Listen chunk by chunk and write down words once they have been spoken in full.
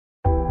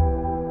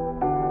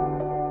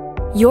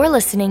You're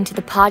listening to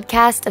the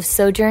podcast of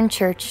Sojourn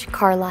Church,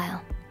 Carlisle.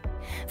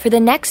 For the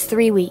next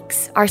 3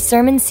 weeks, our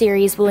sermon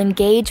series will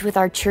engage with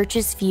our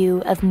church's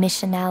view of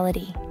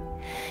missionality.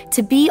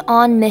 To be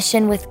on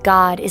mission with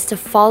God is to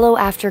follow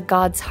after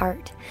God's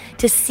heart,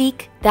 to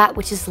seek that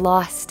which is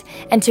lost,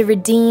 and to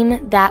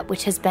redeem that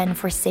which has been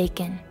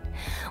forsaken.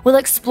 We'll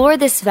explore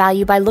this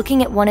value by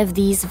looking at one of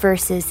these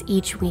verses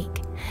each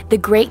week: the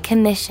Great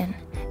Commission,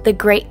 the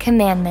Great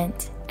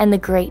Commandment, and the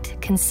Great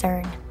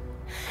Concern.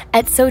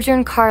 At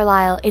Sojourn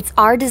Carlisle, it's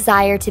our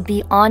desire to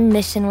be on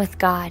mission with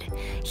God,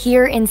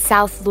 here in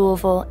South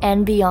Louisville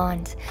and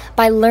beyond,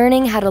 by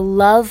learning how to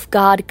love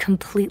God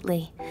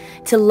completely,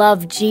 to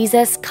love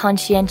Jesus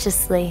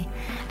conscientiously,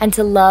 and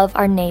to love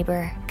our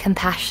neighbor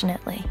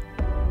compassionately.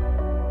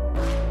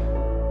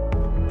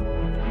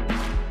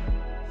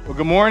 Well,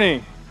 good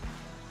morning.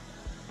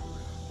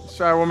 Let's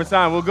try it one more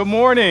time. Well, good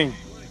morning.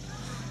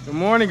 Good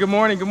morning, good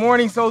morning, good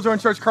morning, Sojourn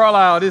Church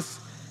Carlisle. It is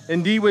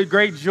indeed with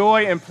great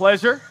joy and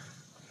pleasure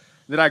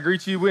that I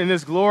greet you in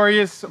this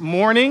glorious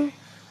morning.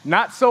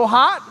 Not so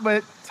hot,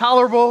 but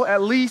tolerable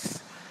at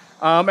least,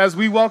 as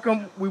we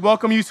welcome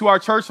you to our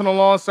church on the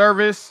lawn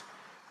service.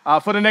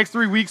 For the next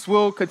 3 weeks,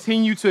 we'll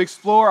continue to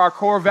explore our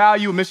core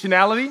value of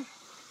missionality,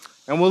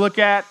 and we'll look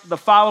at the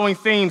following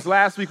themes.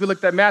 Last week, we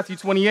looked at Matthew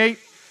 28.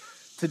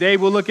 Today,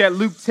 we'll look at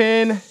Luke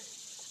 10,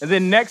 and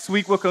then next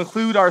week, we'll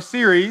conclude our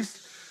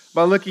series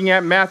by looking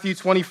at Matthew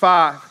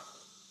 25.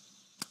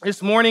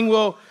 This morning,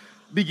 we'll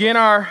begin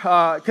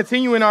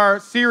continuing our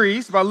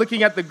series by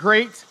looking at the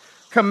Great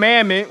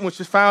Commandment, which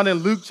is found in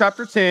Luke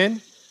chapter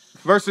 10,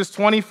 verses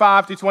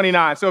 25 to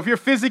 29. So if you're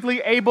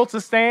physically able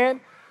to stand,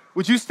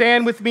 would you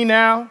stand with me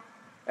now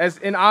as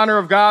in honor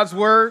of God's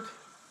word?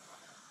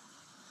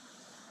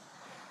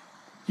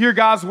 Hear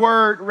God's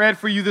word read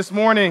for you this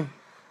morning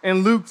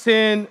in Luke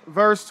 10,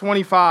 verse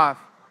 25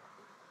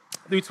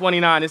 through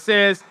 29. It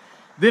says,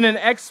 "Then an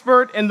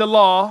expert in the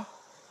law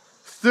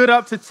stood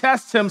up to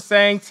test him,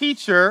 saying,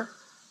 'Teacher,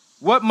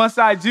 what must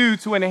I do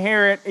to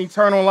inherit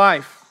eternal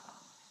life?'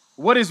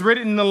 'What is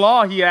written in the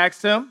law?' he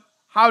asked him.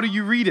 'How do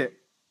you read it?'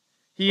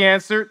 He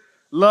answered,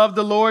 'Love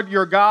the Lord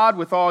your God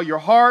with all your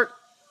heart,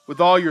 with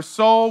all your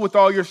soul, with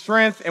all your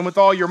strength, and with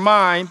all your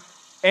mind,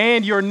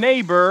 and your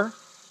neighbor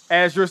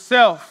as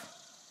yourself.'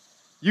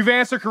 'You've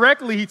answered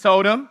correctly,' he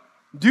told him.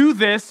 'Do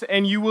this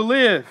and you will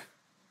live.'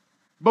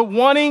 But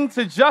wanting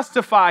to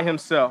justify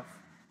himself,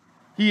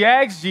 he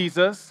asked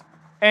Jesus,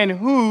 'And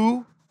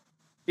who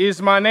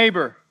is my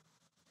neighbor?'"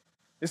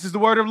 This is the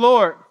word of the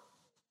Lord.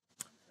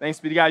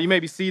 Thanks be to God. You may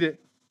be seated.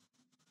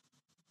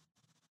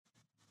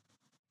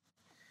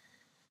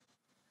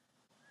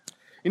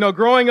 You know,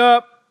 growing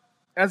up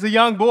as a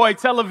young boy,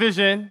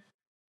 television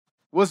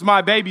was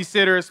my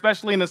babysitter,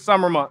 especially in the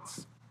summer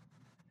months.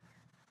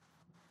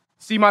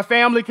 See, my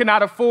family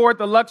cannot afford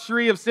the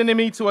luxury of sending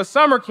me to a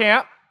summer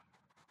camp,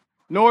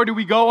 nor do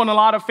we go on a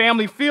lot of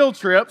family field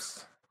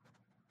trips.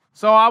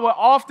 So I would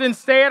often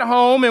stay at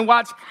home and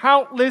watch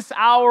countless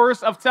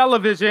hours of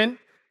television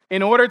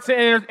in order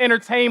to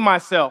entertain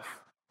myself.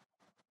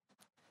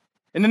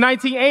 In the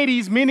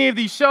 1980s, many of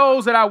these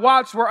shows that I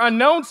watched were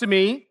unknown to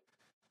me,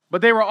 but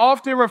they were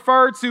often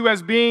referred to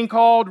as being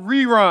called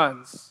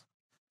reruns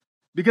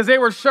because they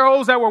were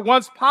shows that were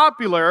once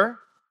popular,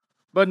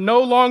 but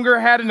no longer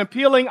had an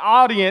appealing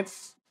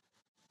audience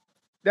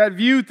that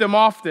viewed them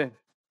often.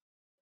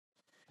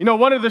 You know,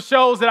 one of the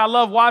shows that I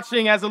loved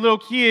watching as a little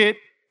kid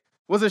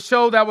was a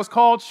show that was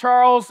called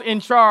Charles in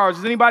Charge.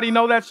 Does anybody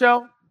know that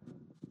show?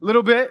 A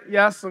little bit,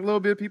 yes, a little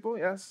bit of people,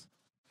 yes.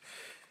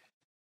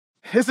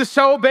 It's a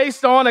show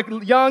based on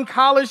a young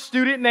college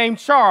student named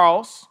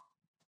Charles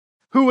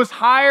who was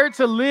hired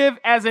to live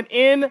as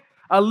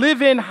a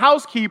live-in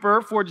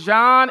housekeeper for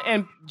John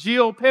and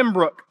Jill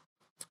Pembroke,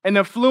 an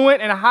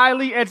affluent and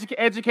highly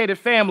educated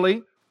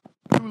family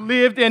who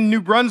lived in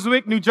New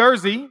Brunswick, New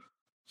Jersey.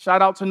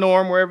 Shout out to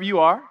Norm, wherever you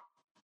are.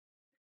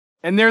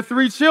 And their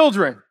 3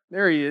 children.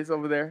 There he is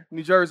over there,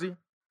 New Jersey.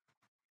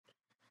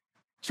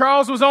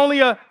 Charles was only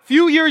a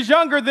few years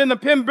younger than the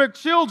Pembroke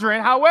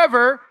children.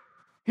 However,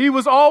 he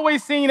was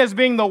always seen as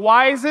being the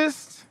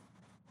wisest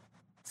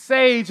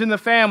sage in the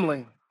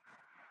family.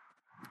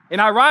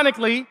 And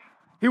ironically,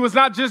 he was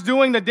not just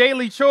doing the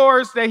daily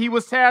chores that he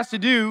was tasked to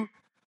do,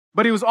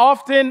 but he was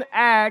often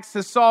asked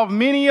to solve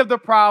many of the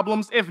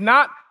problems, if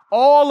not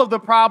all of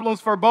the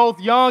problems, for both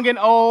young and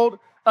old,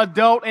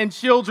 adult and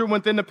children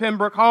within the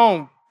Pembroke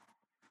home.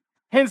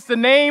 Hence, the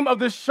name of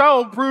the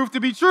show proved to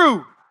be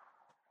true.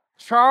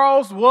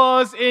 Charles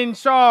was in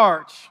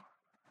charge.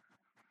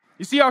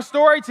 You see, our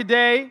story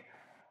today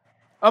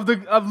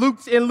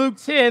in Luke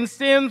 10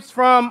 stems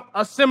from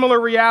a similar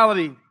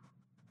reality.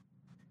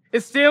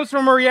 It stems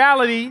from a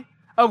reality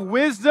of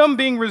wisdom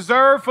being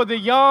reserved for the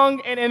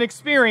young and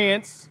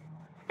inexperienced,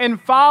 and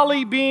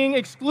folly being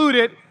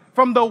excluded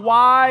from the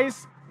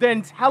wise, the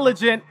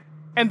intelligent,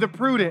 and the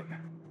prudent.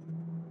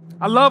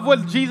 I love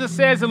what Jesus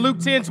says in Luke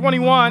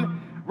 10:21.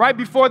 Right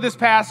before this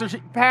passage,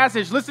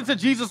 listen to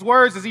Jesus'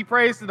 words as he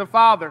prays to the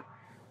Father.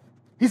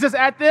 He says,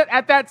 at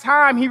that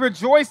time, he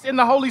rejoiced in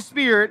the Holy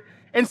Spirit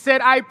and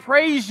said, "I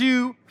praise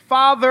you,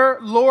 Father,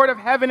 Lord of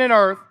heaven and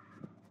earth,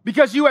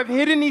 because you have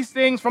hidden these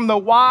things from the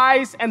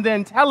wise and the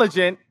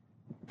intelligent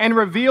and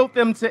revealed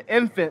them to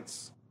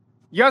infants.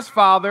 Yes,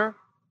 Father,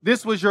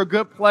 this was your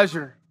good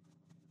pleasure.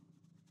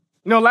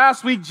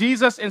 Last week,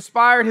 Jesus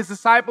inspired his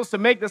disciples to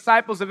make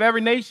disciples of every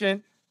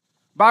nation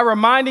by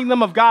reminding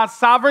them of God's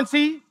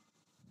sovereignty,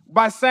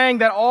 by saying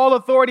that all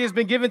authority has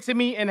been given to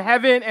me in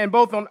heaven and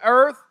both on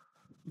earth.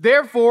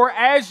 Therefore,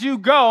 as you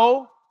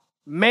go,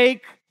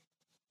 make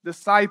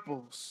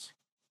disciples.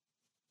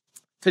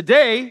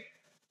 Today,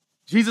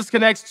 Jesus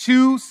connects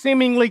two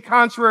seemingly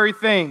contrary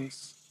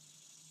things: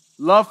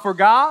 love for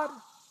God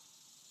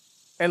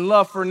and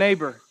love for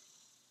neighbor.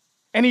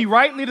 And he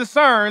rightly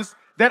discerns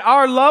that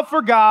our love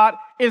for God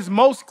is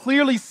most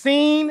clearly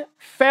seen,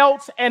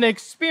 felt, and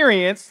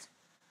experienced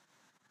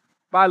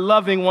by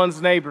loving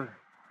one's neighbor.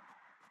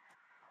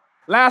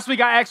 Last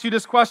week, I asked you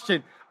this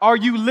question: are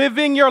you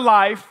living your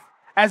life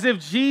as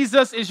if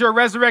Jesus is your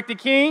resurrected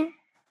King?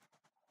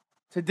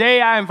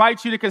 Today, I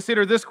invite you to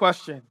consider this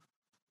question: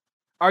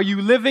 are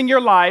you living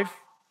your life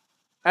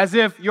as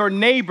if your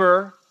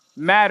neighbor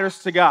matters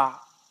to God?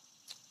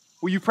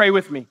 Will you pray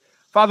with me?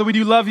 Father, we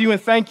do love you and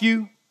thank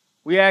you.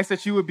 We ask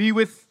that you would be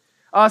with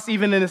us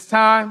even in this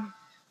time.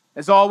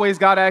 As always,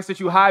 God, I ask that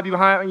you hide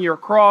behind your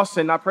cross,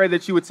 and I pray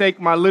that you would take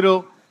my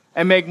little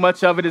and make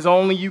much of it as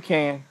only you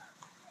can.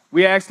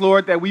 We ask,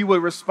 Lord, that we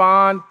would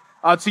respond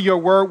to your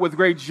word with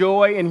great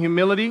joy and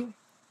humility.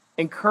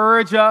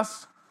 Encourage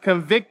us,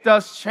 convict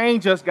us,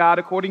 change us, God,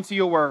 according to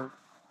your word.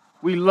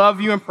 We love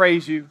you and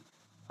praise you.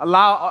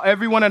 Allow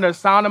everyone under the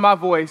sound of my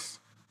voice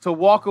to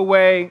walk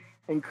away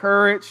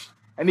encouraged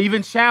and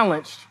even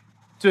challenged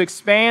to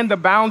expand the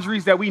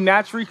boundaries that we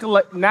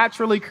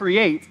naturally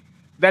create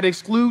that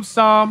exclude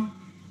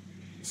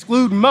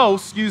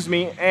most,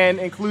 and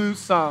include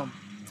some.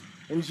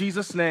 In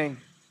Jesus' name,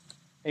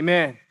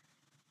 amen.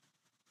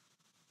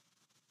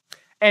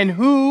 And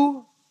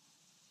who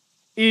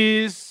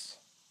is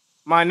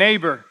my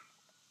neighbor?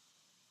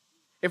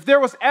 If there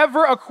was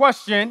ever a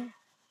question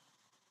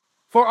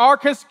for our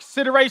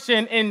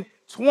consideration in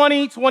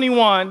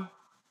 2021,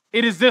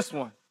 it is this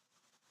one.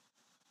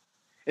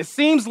 It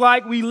seems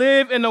like we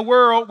live in a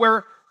world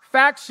where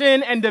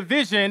faction and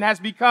division has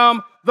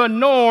become the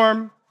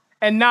norm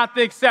and not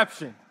the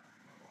exception.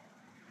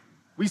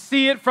 We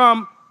see it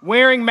from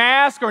wearing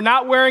masks or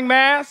not wearing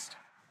masks.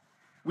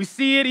 We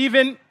see it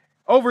even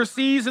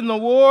overseas in the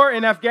war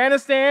in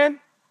Afghanistan.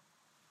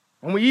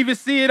 And we even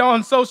see it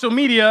on social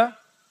media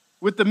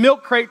with the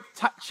milk crate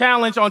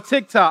challenge on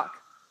TikTok.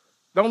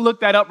 Don't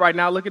look that up right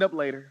now. Look it up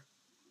later.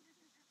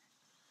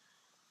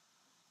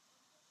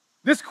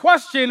 This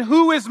question,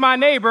 who is my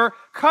neighbor,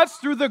 cuts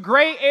through the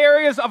gray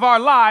areas of our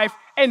life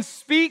and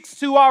speaks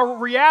to our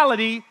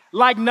reality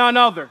like none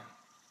other.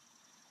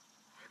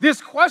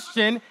 This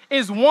question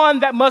is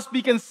one that must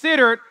be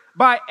considered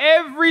by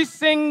every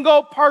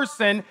single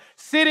person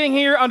sitting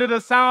here under the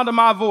sound of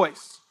my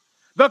voice.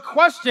 The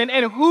question,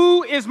 and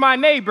who is my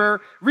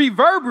neighbor,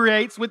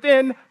 reverberates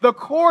within the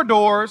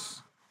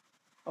corridors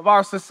of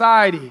our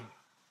society.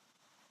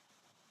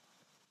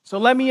 So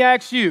let me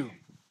ask you,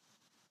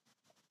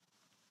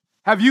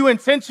 have you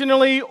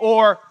intentionally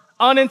or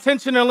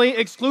unintentionally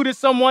excluded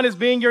someone as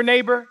being your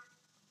neighbor?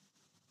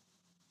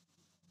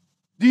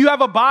 Do you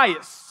have a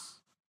bias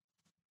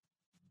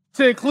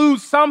to include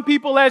some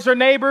people as your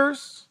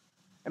neighbors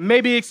and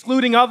maybe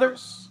excluding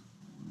others?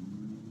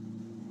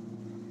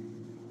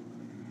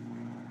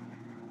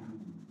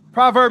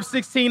 Proverbs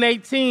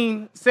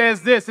 16:18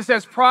 says this. It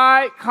says,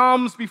 pride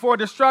comes before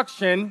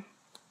destruction,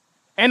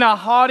 and a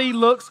haughty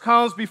looks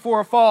comes before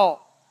a fall.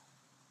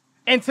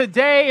 And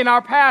today in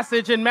our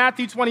passage in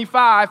Matthew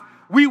 25,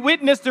 we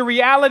witness the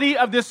reality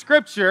of this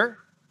scripture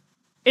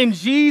in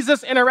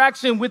Jesus'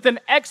 interaction with an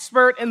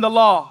expert in the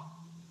law,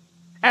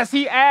 as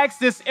he asks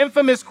this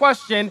infamous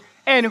question,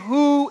 and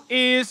who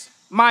is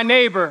my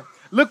neighbor?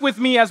 Look with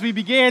me as we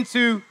begin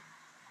to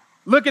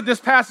look at this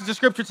passage of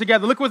scripture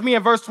together. Look with me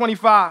at verse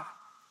 25.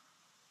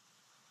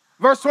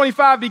 Verse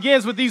 25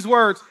 begins with these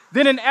words.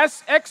 Then an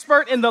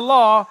expert in the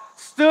law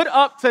stood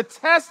up to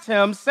test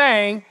him,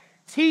 saying,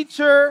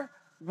 Teacher,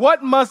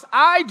 what must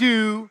I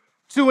do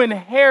to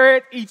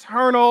inherit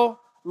eternal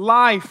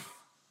life?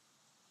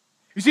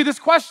 You see, this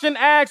question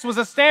asked was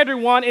a standard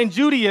one in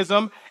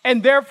Judaism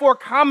and therefore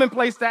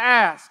commonplace to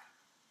ask.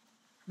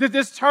 That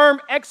this term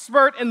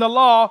expert in the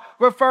law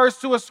refers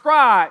to a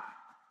scribe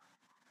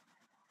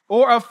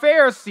or a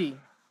Pharisee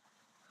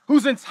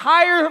whose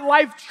entire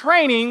life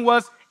training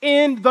was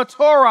in the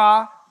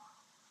Torah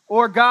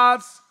or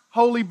God's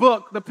holy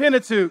book, the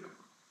Pentateuch.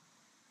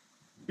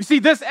 You see,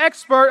 this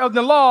expert of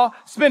the law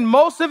spent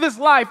most of his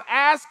life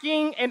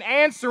asking and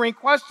answering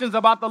questions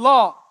about the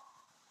law.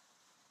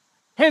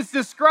 Hence,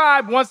 the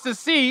scribe wants to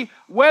see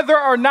whether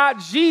or not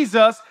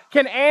Jesus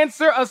can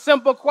answer a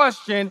simple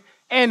question,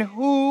 and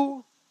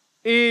who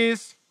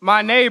is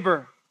my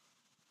neighbor?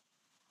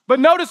 But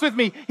notice with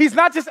me, he's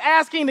not just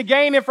asking to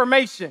gain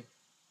information.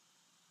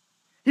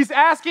 He's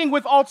asking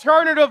with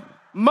alternative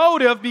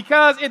motive,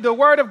 because the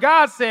word of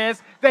God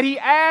says that he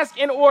asked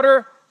in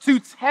order to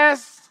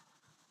test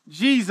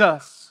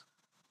Jesus.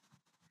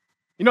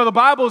 You know, the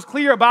Bible is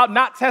clear about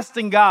not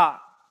testing God.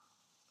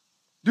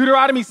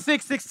 Deuteronomy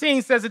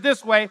 6:16 says it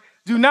this way,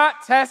 do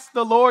not test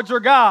the Lord your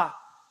God.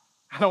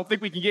 I don't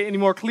think we can get any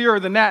more clearer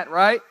than that,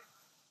 right?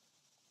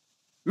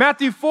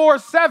 Matthew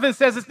 4:7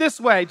 says it this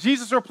way.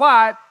 Jesus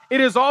replied, it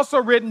is also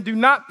written, do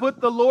not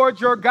put the Lord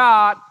your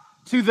God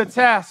to the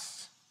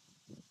test.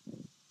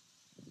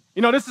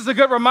 You know, this is a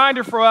good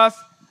reminder for us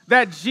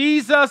that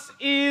Jesus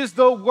is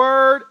the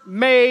Word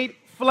made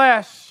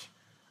flesh,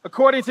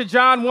 according to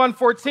John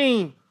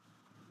 1:14.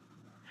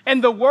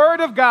 And the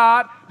Word of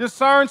God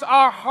discerns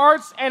our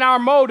hearts and our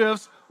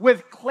motives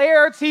with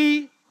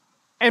clarity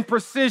and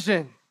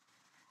precision.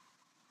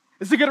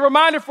 It's a good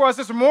reminder for us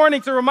this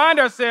morning to remind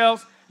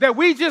ourselves that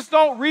we just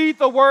don't read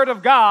the Word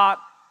of God.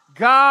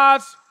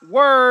 God's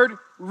Word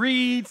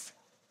reads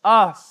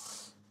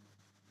us.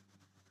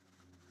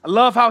 I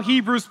love how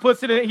Hebrews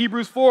puts it in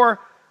Hebrews 4,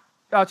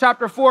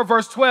 chapter 4,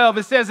 verse 12.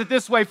 It says it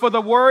this way, for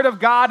the Word of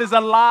God is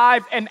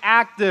alive and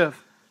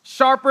active,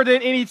 sharper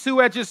than any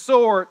two-edged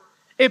sword.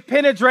 It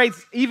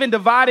penetrates, even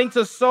dividing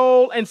to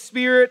soul and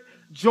spirit,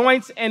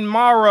 joints and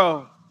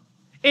marrow.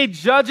 It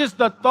judges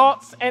the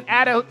thoughts and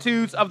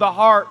attitudes of the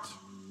heart.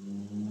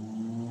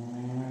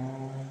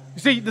 You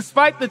see,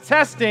 despite the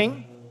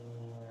testing,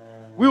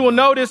 we will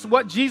notice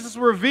what Jesus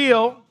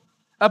revealed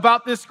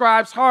about this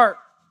scribe's heart.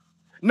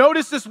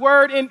 Notice this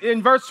word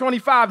in verse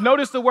 25.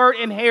 Notice the word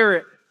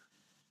inherit.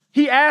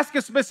 He asked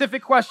a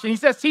specific question. He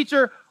says,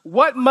 teacher,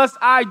 what must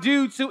I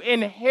do to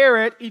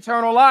inherit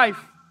eternal life?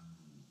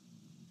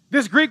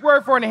 This Greek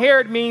word for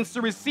inherit means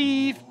to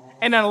receive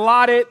an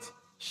allotted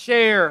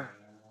share.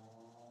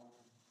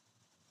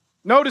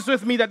 Notice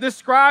with me that this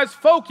scribe's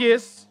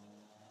focus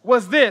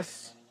was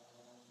this.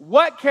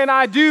 What can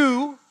I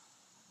do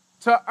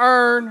to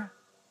earn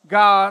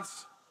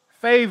God's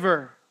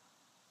favor?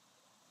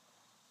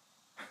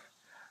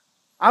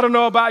 I don't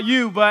know about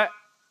you, but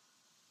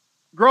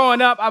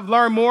growing up, I've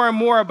learned more and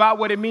more about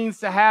what it means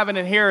to have an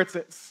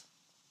inheritance.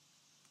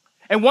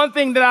 And one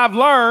thing that I've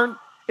learned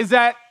is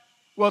that,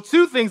 well,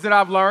 two things that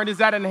I've learned is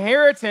that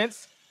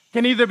inheritance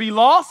can either be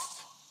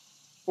lost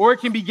or it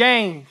can be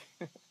gained.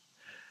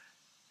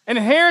 An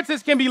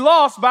inheritance can be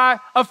lost by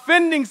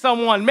offending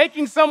someone,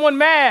 making someone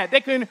mad. They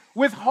can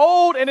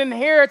withhold an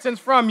inheritance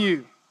from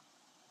you.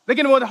 They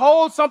can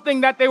withhold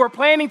something that they were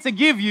planning to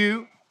give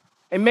you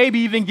and maybe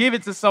even give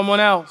it to someone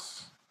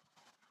else.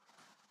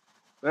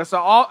 There's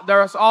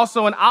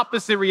also an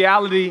opposite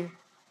reality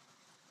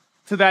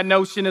to that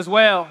notion as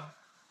well.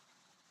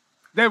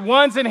 That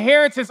one's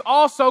inheritance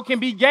also can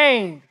be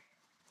gained.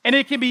 And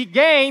it can be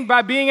gained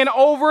by being an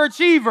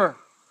overachiever,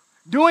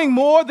 doing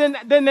more than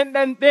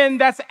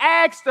that's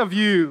asked of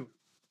you.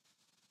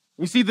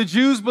 You see, the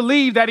Jews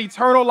believed that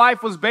eternal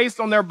life was based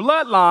on their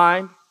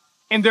bloodline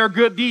and their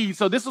good deeds.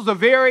 So this was a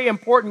very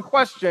important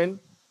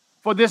question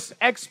for this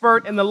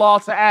expert in the law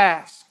to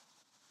ask.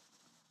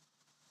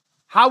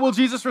 How will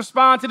Jesus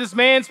respond to this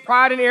man's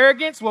pride and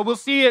arrogance? Well, we'll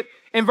see it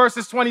in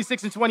verses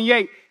 26 and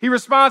 28. He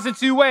responds in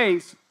two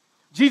ways.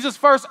 Jesus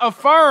first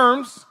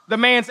affirms the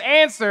man's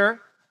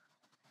answer,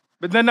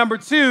 but then number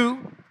two,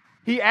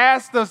 he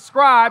asks the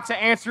scribe to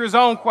answer his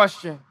own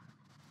question.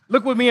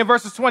 Look with me in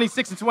verses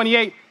 26 and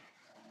 28.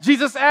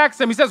 Jesus asks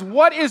him, he says,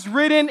 what is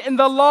written in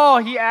the law?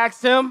 He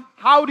asks him,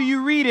 how do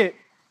you read it?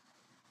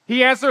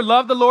 He answered,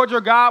 love the Lord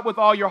your God with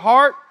all your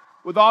heart,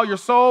 with all your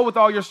soul, with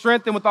all your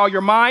strength, and with all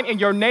your mind,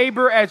 and your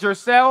neighbor as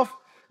yourself.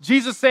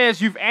 Jesus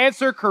says, you've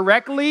answered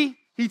correctly,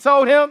 he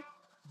told him.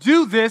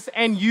 Do this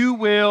and you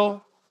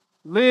will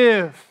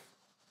live.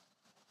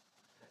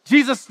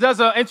 Jesus does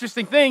an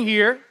interesting thing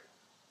here.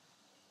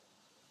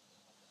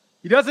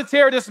 He doesn't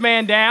tear this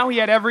man down. He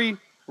had every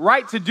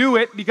right to do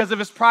it because of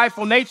his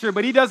prideful nature,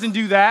 but he doesn't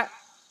do that.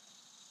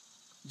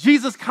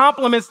 Jesus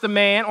compliments the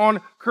man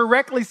on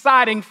correctly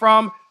citing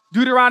from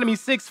Deuteronomy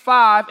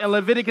 6:5 and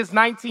Leviticus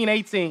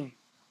 19:18.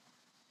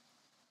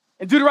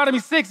 In Deuteronomy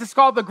 6, it's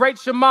called the Great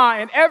Shema,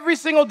 and every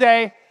single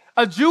day,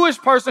 a Jewish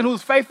person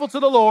who's faithful to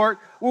the Lord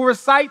will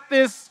recite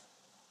this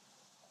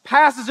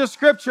passage of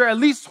scripture at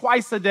least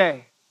twice a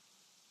day.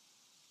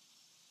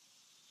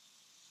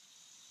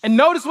 And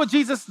notice what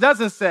Jesus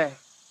doesn't say.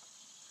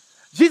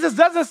 Jesus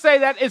doesn't say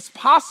that it's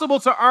possible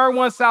to earn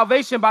one's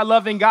salvation by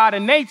loving God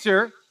and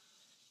nature.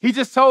 He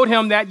just told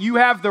him that you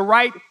have the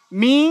right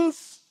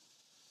means,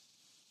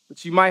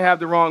 but you might have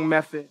the wrong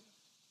method.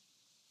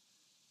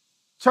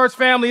 Church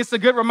family, it's a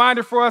good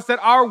reminder for us that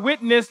our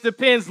witness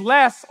depends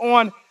less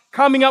on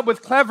coming up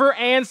with clever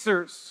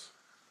answers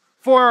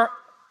for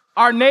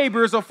our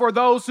neighbors or for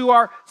those who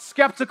are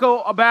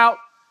skeptical about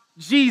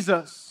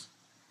Jesus.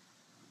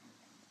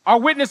 Our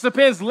witness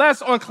depends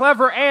less on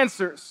clever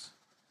answers.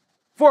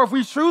 For if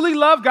we truly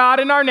love God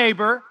and our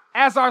neighbor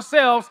as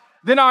ourselves,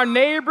 then our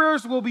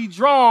neighbors will be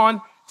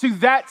drawn to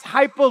that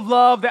type of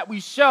love that we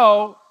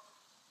show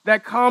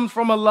that comes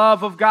from a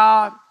love of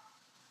God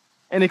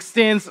and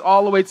extends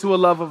all the way to a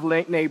love of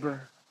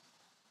neighbor.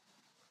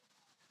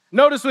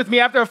 Notice with me,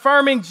 after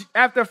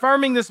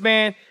affirming this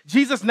man,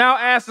 Jesus now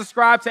asks the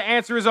scribe to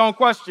answer his own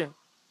question.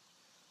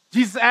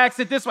 Jesus asks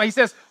it this way. He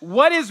says,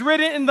 what is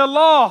written in the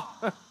law?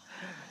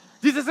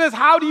 Jesus says,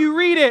 how do you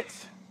read it?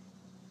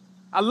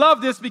 I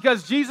love this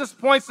because Jesus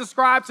points the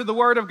scribe to the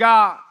word of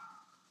God.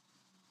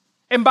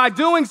 And by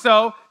doing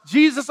so,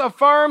 Jesus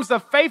affirms the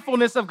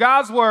faithfulness of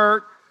God's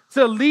word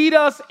to lead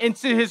us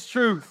into his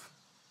truth.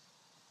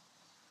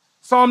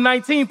 Psalm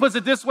 19 puts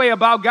it this way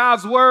about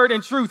God's word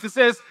and truth. It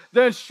says,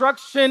 the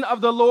instruction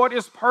of the Lord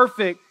is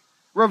perfect,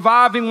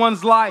 reviving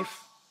one's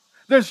life.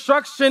 The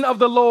instruction of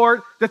the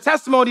Lord, the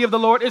testimony of the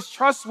Lord is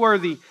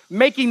trustworthy,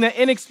 making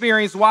the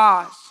inexperienced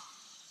wise.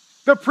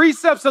 The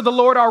precepts of the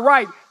Lord are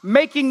right,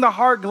 making the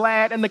heart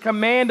glad, and the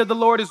command of the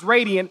Lord is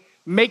radiant,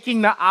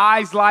 making the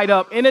eyes light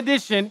up. In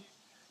addition,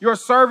 your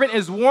servant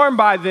is warned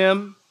by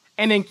them,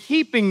 and in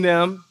keeping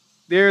them,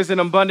 there is an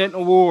abundant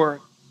reward.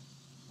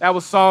 That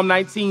was Psalm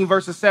 19,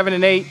 verses 7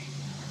 and 8,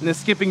 and then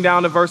skipping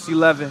down to verse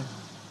 11.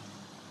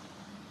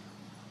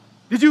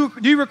 Do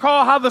you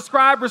recall how the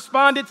scribe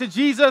responded to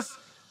Jesus'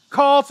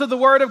 call to the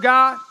word of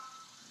God?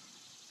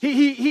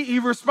 He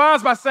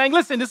responds by saying,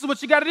 listen, this is what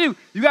you got to do.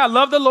 You got to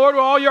love the Lord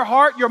with all your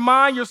heart, your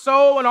mind, your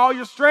soul, and all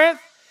your strength,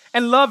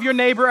 and love your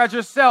neighbor as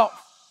yourself.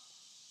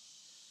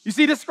 You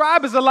see, this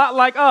scribe is a lot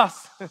like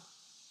us.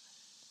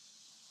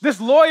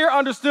 This lawyer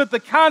understood the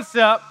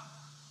concept,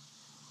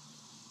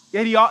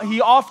 yet he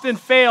often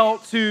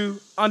failed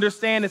to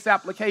understand its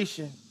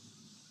application.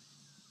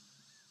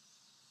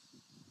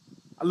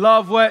 I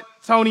love what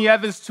Tony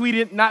Evans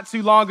tweeted not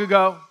too long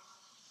ago.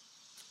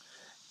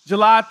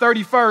 July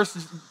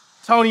 31st,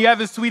 Tony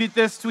Evans tweeted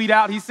this tweet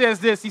out. He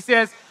says this. He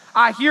says,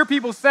 I hear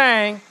people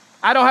saying,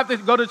 I don't have to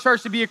go to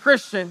church to be a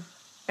Christian.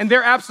 And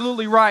they're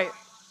absolutely right.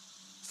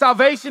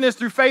 Salvation is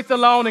through faith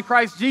alone in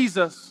Christ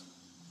Jesus.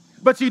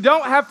 But you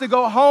don't have to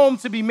go home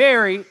to be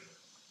married,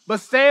 but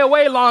stay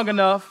away long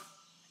enough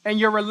and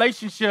your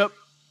relationship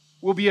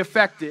will be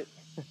affected.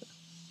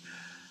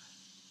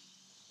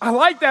 I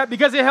like that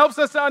because it helps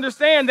us to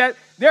understand that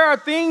there are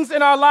things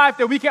in our life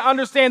that we can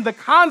understand the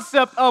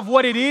concept of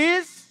what it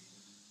is,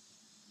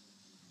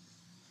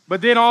 but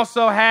then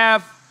also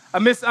have a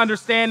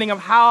misunderstanding of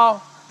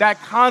how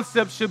that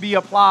concept should be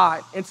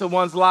applied into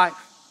one's life.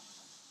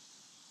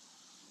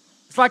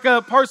 It's like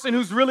a person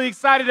who's really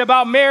excited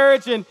about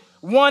marriage and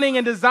wanting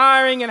and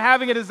desiring and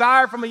having a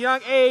desire from a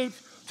young age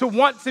to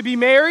want to be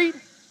married,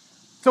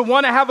 to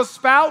want to have a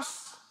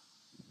spouse,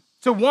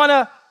 to want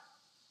to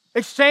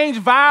exchange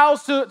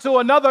vows to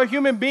another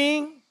human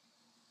being.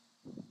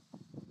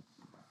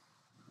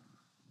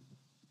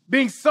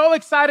 Being so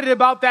excited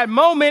about that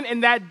moment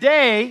and that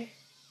day,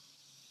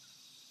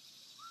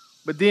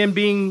 but then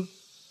being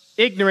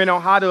ignorant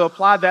on how to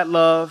apply that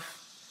love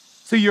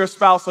to your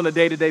spouse on a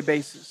day-to-day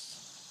basis.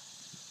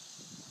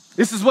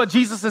 This is what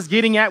Jesus is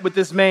getting at with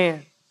this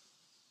man.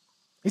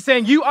 He's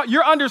saying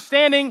you're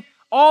understanding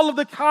all of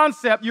the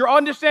concept, you're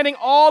understanding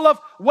all of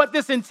what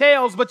this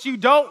entails, but you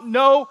don't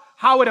know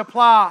how it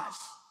applies.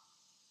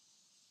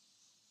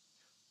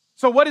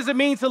 So what does it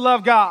mean to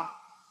love God?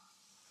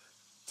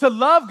 To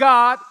love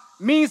God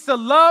means to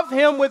love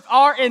him with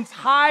our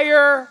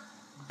entire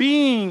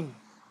being.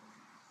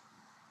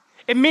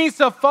 It means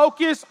to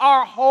focus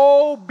our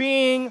whole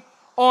being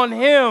on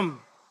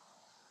him.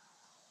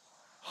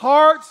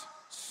 Heart,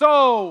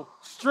 soul,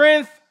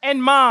 strength,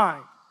 and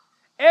mind.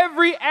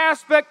 Every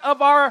aspect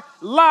of our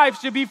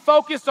life should be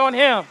focused on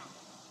him.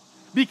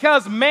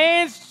 Because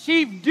man's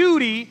chief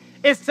duty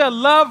is to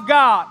love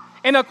God.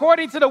 And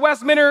according to the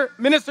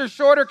Westminster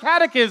Shorter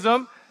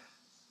Catechism,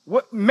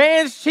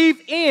 man's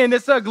chief end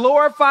is to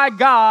glorify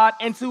God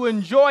and to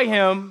enjoy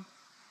him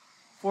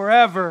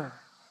forever.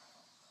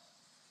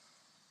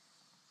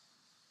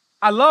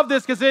 I love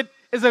this because it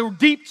is a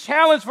deep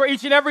challenge for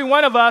each and every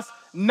one of us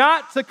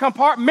not to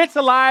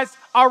compartmentalize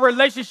our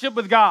relationship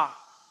with God.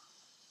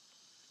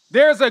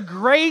 There's a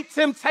great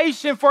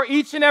temptation for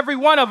each and every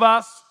one of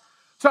us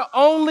to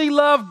only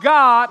love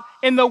God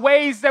in the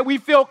ways that we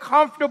feel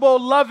comfortable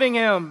loving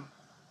him.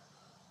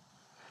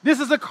 This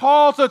is a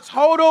call to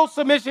total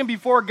submission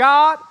before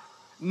God,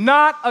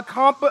 not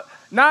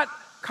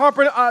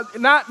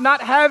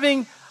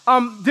having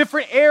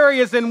different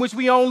areas in which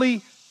we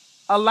only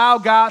allow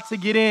God to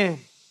get in.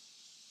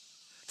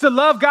 To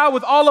love God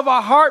with all of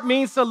our heart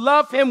means to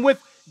love him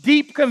with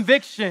deep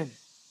conviction.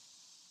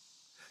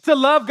 To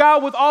love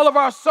God with all of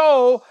our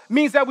soul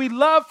means that we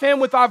love him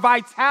with our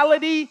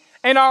vitality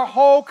and our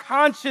whole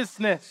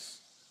consciousness.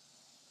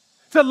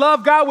 To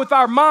love God with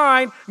our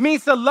mind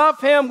means to love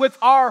him with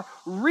our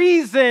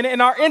reason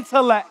and our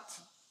intellect.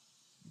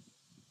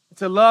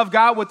 To love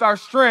God with our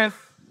strength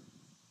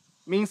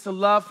means to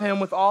love him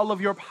with all of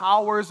your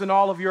powers and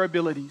all of your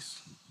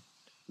abilities.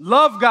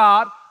 Love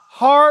God,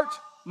 heart,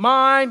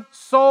 mind,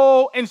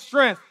 soul, and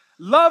strength.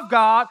 Love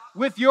God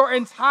with your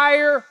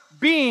entire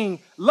being.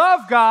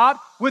 Love God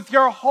with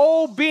your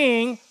whole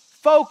being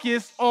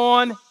focused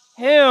on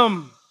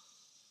him.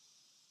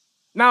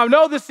 Now, I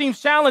know this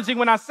seems challenging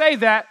when I say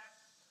that,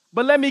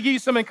 but let me give you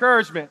some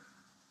encouragement.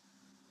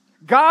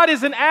 God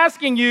isn't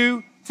asking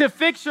you to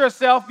fix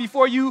yourself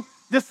before you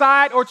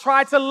decide or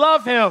try to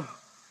love him.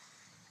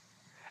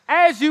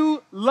 As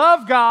you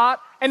love God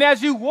And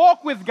as you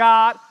walk with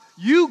God,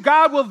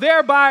 God will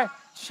thereby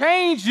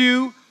change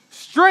you,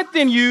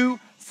 strengthen you,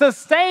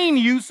 sustain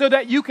you so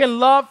that you can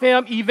love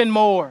him even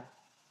more.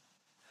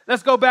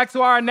 Let's go back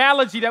to our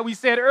analogy that we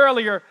said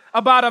earlier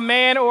about a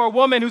man or a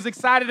woman who's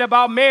excited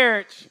about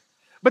marriage.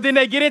 But then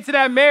they get into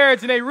that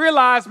marriage and they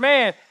realize,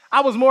 man,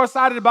 I was more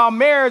excited about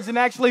marriage than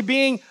actually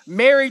being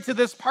married to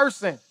this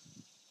person.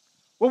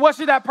 Well, what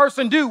should that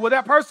person do? Well,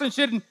 that person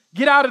shouldn't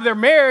get out of their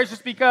marriage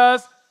just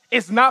because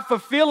it's not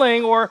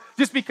fulfilling or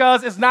just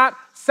because it's not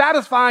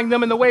satisfying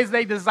them in the ways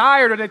they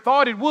desired or they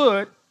thought it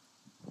would.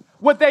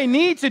 What they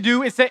need to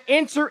do is to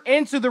enter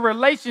into the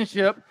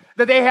relationship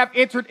that they have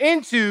entered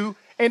into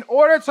in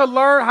order to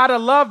learn how to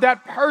love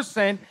that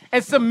person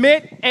and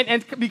submit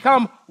and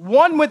become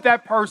one with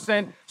that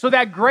person so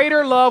that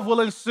greater love will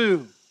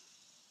ensue.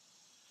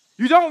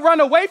 You don't run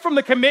away from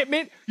the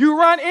commitment, you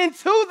run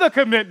into the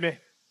commitment.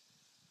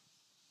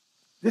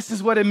 This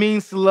is what it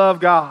means to love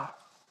God.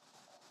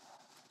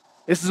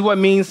 This is what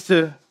it means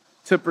to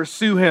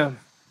pursue him.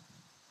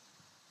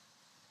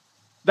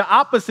 The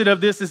opposite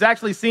of this is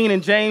actually seen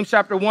in James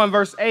chapter 1,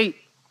 verse 8.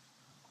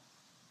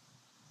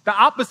 The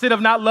opposite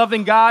of not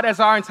loving God as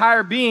our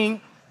entire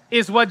being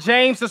is what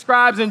James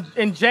describes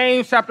in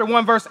James chapter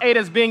 1, verse 8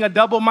 as being a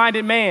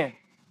double-minded man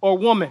or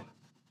woman.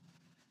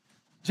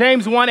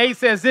 James 1:8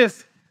 says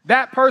this,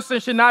 that person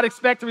should not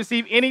expect to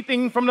receive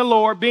anything from the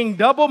Lord, being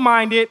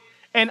double-minded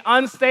and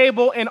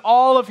unstable in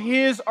all of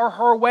his or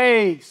her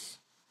ways.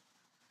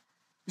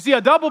 You see,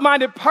 a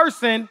double-minded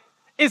person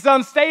is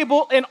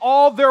unstable in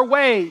all their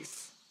ways.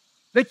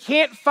 They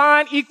can't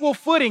find equal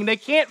footing. They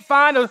can't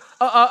find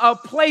a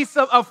place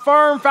of a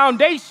firm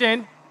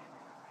foundation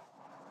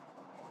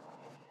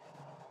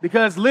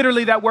because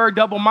literally that word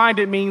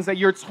double-minded means that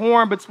you're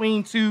torn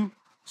between two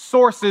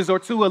sources or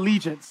two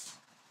allegiance.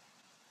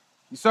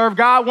 You serve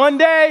God one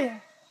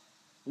day,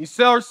 you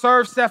serve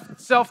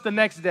self the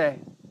next day.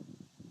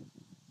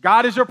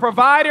 God is your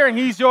provider and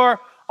he's your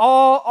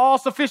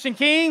all-sufficient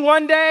king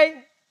one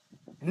day.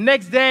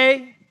 Next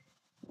day,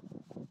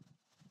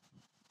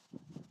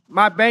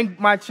 my bank,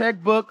 my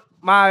checkbook,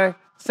 my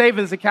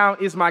savings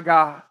account is my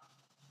God.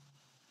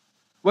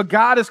 What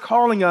God is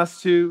calling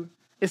us to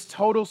is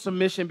total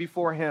submission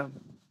before him,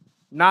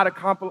 not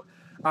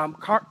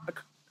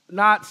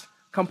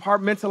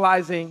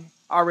compartmentalizing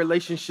our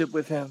relationship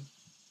with him.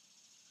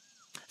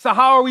 So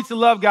how are we to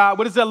love God?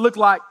 What does that look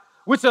like?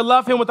 We're to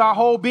love him with our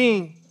whole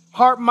being,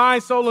 heart,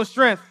 mind, soul, and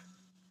strength.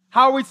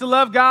 How are we to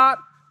love God?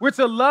 We're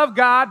to love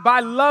God by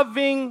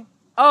loving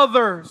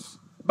others,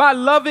 by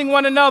loving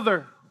one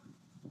another.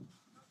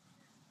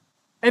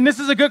 And this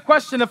is a good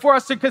question for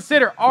us to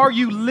consider. Are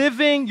you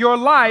living your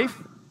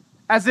life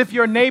as if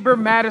your neighbor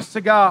matters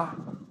to God?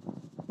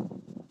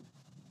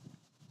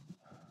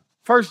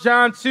 1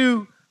 John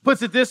 2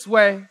 puts it this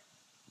way.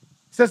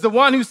 It says, the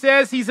one who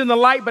says he's in the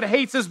light but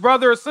hates his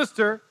brother or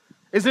sister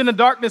is in the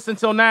darkness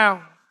until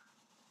now.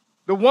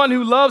 The one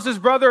who loves his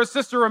brother or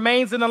sister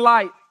remains in the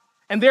light,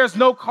 and there's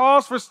no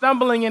cause for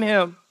stumbling in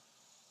him.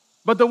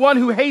 But the one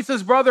who hates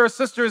his brother or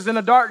sister is in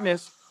the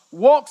darkness,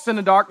 walks in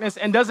the darkness,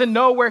 and doesn't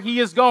know where he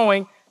is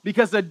going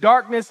because the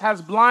darkness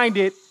has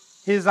blinded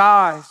his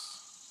eyes.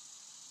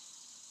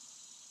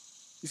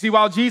 You see,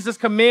 while Jesus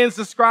commends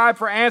the scribe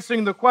for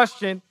answering the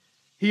question,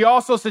 he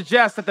also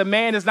suggests that the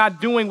man is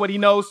not doing what he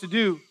knows to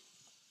do.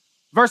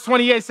 Verse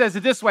 28 says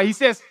it this way.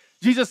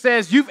 Jesus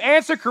says, you've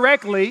answered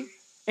correctly.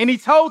 And he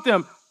told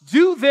them,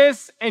 do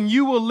this and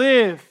you will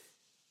live.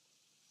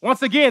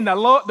 Once again, the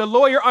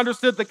lawyer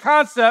understood the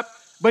concept,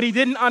 but he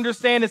didn't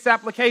understand its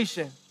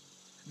application.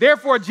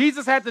 Therefore,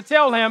 Jesus had to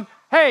tell him,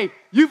 hey,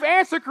 you've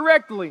answered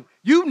correctly.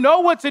 You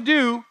know what to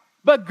do,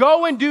 but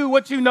go and do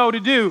what you know to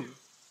do.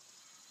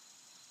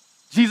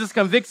 Jesus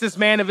convicts this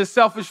man of his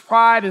selfish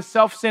pride and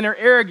self-centered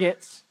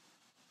arrogance,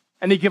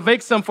 and he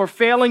convicts him for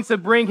failing to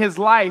bring his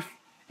life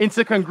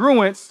into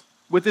congruence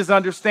with his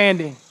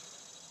understanding.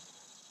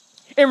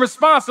 In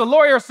response, the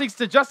lawyer seeks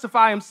to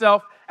justify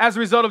himself as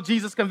a result of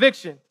Jesus'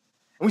 conviction.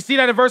 And we see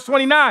that in verse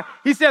 29.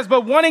 He says,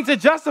 but wanting to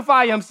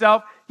justify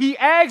himself, he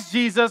asks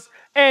Jesus,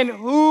 and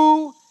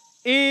who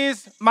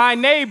is my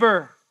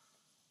neighbor?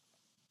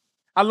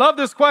 I love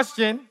this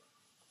question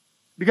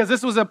because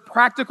this was a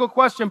practical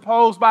question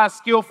posed by a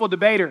skillful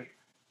debater.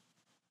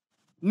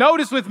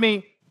 Notice with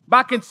me,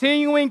 by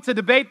continuing to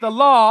debate the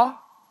law,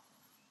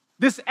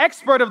 this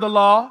expert of the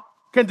law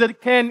can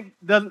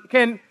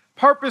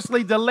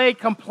purposely delay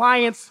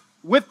compliance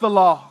with the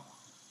law.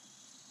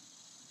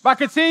 By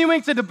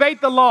continuing to debate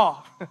the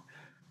law,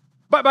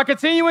 by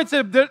continuing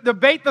to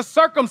debate the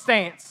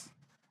circumstance,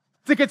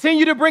 to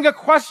continue to bring a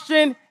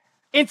question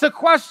into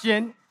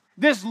question,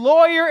 this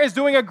lawyer is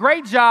doing a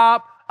great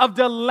job of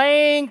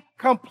delaying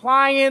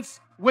compliance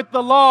with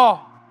the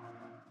law.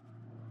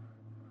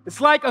 It's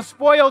like a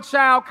spoiled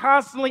child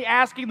constantly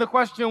asking the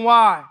question,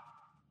 why?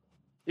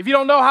 If you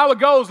don't know how it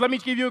goes, let me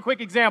give you a quick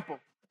example.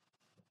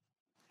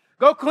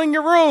 Go clean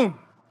your room.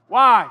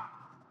 Why?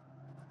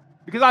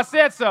 Because I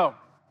said so.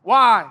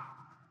 Why?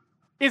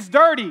 It's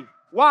dirty.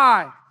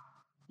 Why?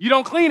 You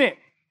don't clean it.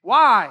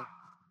 Why?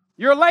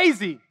 You're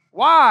lazy.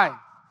 Why?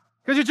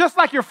 Because you're just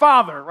like your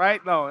father,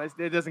 right? No,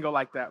 it doesn't go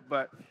like that.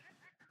 But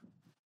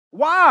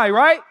why,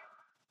 right?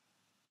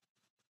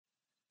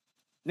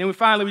 Then we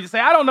just say,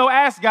 I don't know,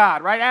 ask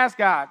God, right? Ask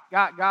God.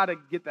 God to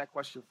get that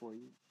question for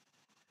you.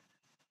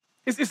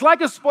 It's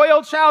like a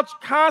spoiled child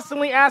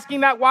constantly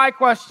asking that why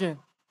question.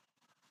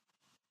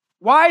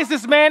 Why is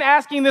this man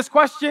asking this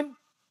question?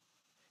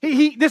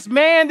 This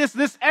man,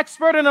 this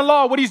expert in the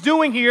law, what he's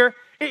doing here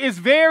is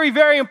very,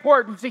 very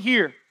important to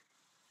hear.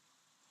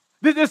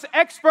 This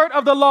expert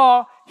of the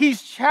law,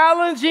 he's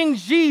challenging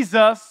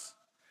Jesus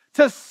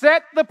to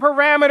set the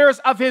parameters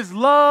of his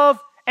love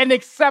and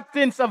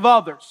acceptance of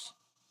others.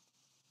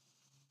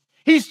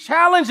 He's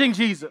challenging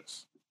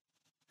Jesus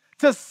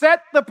to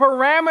set the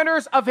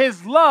parameters of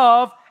his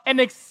love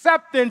and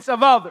acceptance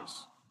of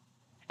others.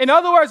 In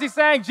other words, he's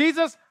saying,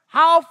 Jesus,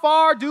 how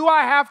far do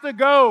I have to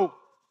go?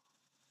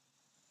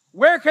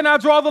 Where can I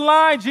draw the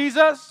line,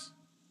 Jesus?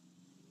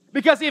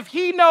 Because if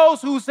he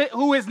knows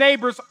who his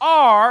neighbors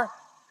are,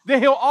 then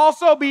he'll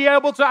also be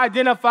able to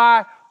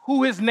identify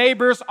who his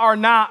neighbors are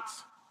not.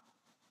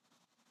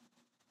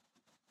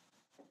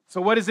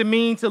 So what does it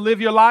mean to live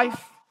your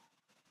life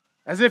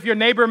as if your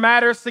neighbor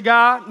matters to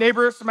God?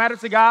 Neighbors matter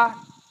to God.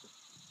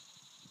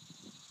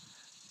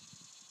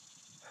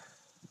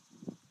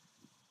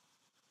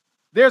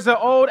 There's an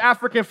old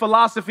African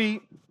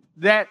philosophy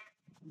that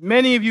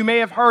many of you may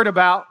have heard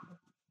about,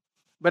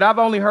 but I've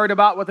only heard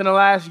about within the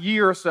last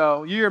year or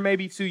so,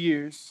 maybe 2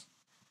 years.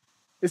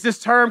 It's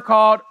this term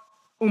called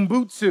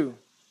Ubuntu.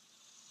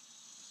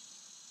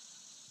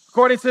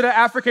 According to the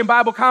African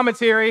Bible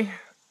commentary,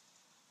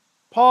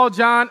 Paul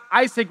John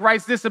Isaac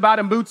writes this about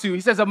Ubuntu.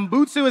 He says,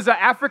 Ubuntu is an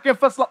African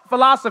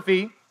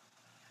philosophy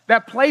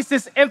that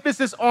places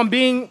emphasis on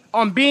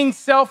being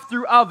self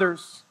through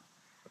others.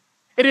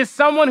 It is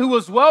someone who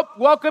is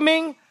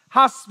welcoming,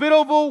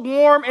 hospitable,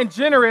 warm, and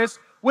generous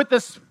with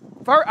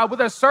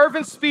a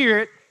servant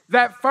spirit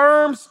that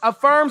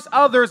affirms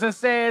others and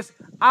says,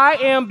 I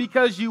am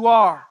because you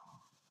are,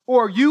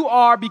 or you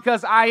are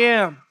because I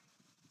am.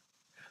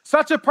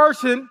 Such a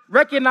person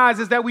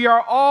recognizes that we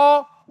are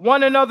all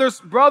one another's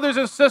brothers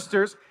and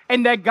sisters,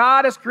 and that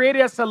God has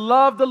created us to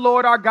love the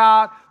Lord our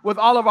God with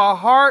all of our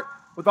heart,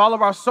 with all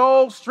of our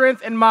soul,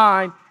 strength, and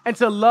mind, and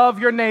to love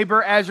your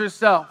neighbor as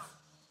yourself.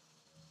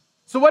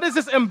 So what does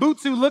this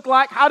Ubuntu look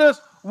like? How does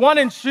one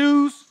and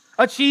choose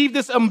achieve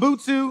this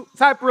Ubuntu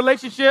type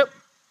relationship?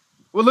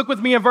 Well, look with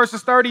me in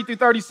verses 30 through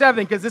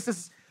 37,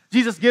 because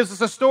Jesus gives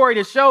us a story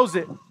that shows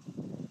it.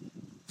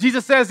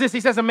 Jesus says this, he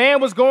says, a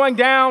man was going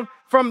down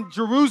from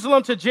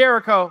Jerusalem to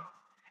Jericho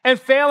and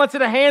fell into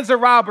the hands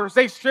of robbers.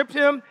 They stripped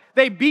him,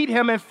 they beat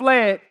him and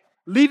fled,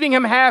 leaving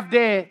him half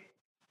dead.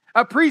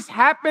 A priest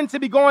happened to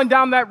be going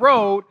down that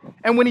road,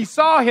 and when he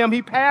saw him,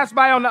 he passed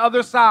by on the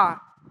other side.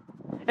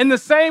 In the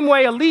same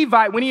way, a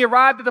Levite, when he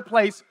arrived at the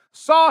place,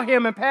 saw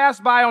him and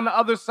passed by on the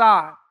other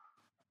side.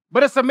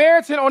 But a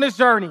Samaritan on his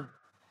journey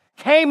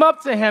came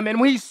up to him, and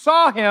when he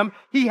saw him,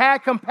 he had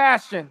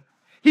compassion.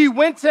 He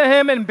went to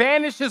him and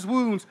bandaged his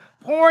wounds,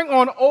 pouring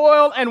on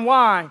oil and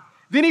wine.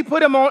 Then he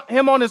put him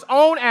on his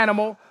own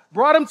animal,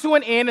 brought him to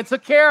an inn, and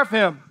took care of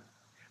him.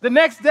 The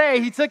next day,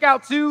 he took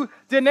out 2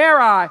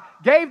 denarii,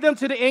 gave them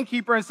to the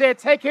innkeeper, and said,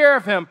 take care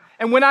of him,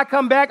 and when I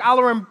come back,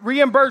 I'll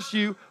reimburse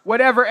you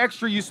whatever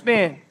extra you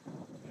spend.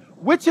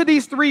 Which of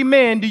these 3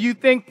 men do you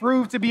think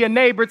proved to be a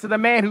neighbor to the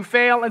man who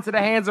fell into the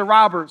hands of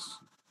robbers?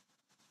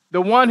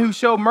 The one who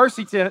showed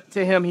mercy to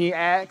him, he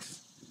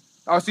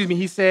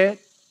said.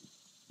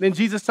 Then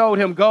Jesus told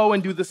him, go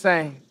and do the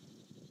same.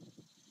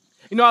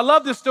 You know, I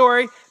love this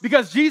story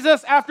because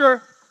Jesus,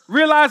 after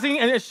realizing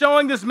and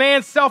showing this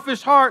man's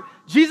selfish heart,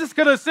 Jesus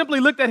could have simply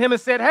looked at him and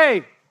said,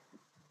 hey,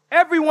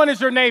 everyone is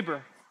your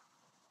neighbor.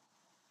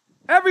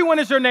 Everyone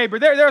is your neighbor.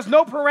 There's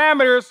no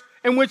parameters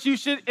in which you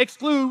should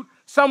exclude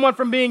someone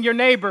from being your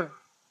neighbor.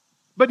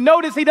 But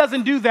notice he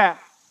doesn't do that.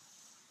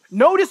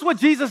 Notice what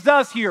Jesus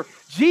does here.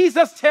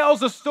 Jesus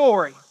tells a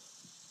story.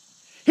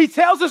 He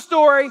tells a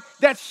story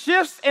that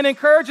shifts and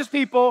encourages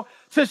people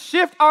to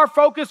shift our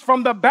focus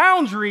from the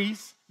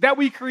boundaries that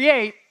we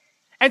create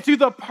and to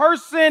the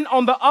person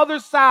on the other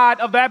side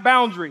of that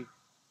boundary.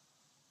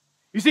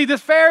 You see,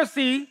 this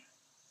Pharisee,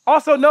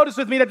 also notice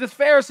with me that this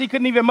Pharisee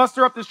couldn't even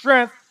muster up the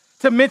strength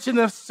to mention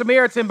the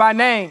Samaritan by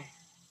name.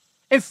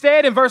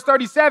 Instead, in verse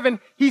 37,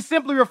 he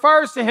simply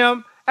refers to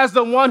him as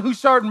the one who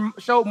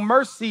showed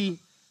mercy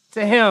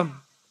to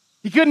him.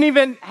 He couldn't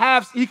even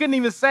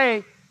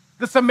say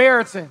the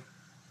Samaritan.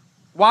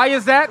 Why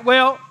is that?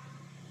 Well,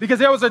 because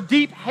there was a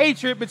deep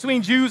hatred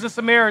between Jews and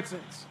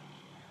Samaritans.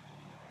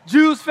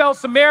 Jews felt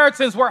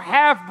Samaritans were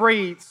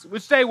half-breeds,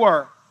 which they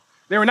were.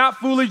 They were not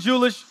fully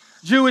Jewish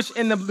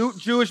in the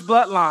Jewish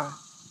bloodline.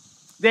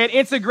 They had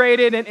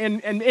integrated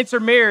and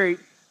intermarried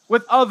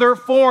with other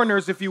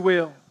foreigners, if you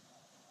will.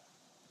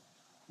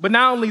 But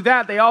not only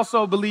that, they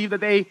also believed that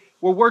they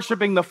were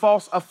worshiping a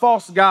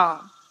false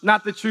God,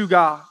 not the true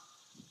God.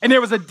 And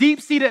there was a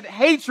deep-seated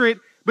hatred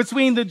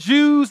between the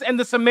Jews and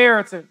the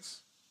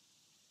Samaritans.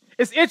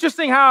 It's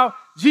interesting how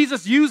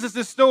Jesus uses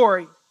this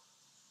story.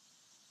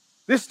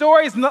 This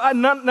story is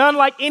none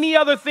like any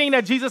other thing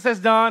that Jesus has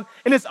done,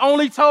 and it's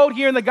only told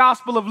here in the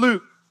Gospel of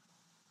Luke.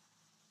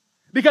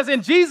 Because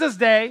in Jesus'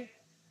 day,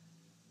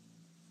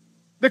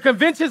 the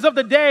conventions of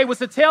the day was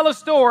to tell a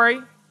story,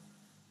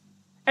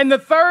 and the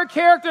third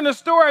character in the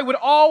story would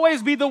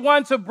always be the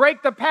one to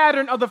break the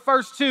pattern of the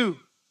first two.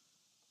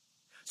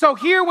 So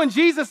here when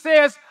Jesus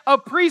says a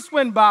priest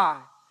went by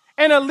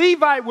and a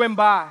Levite went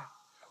by,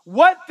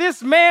 what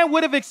this man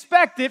would have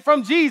expected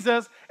from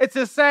Jesus is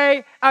to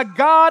say a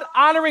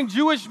God-honoring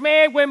Jewish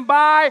man went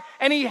by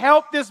and he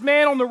helped this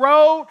man on the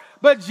road,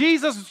 but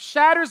Jesus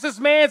shatters this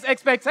man's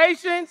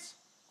expectations,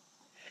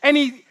 and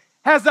he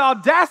has the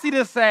audacity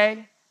to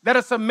say that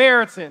a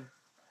Samaritan,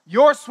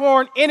 your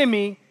sworn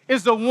enemy,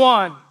 is the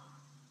one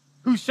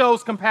who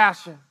shows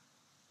compassion.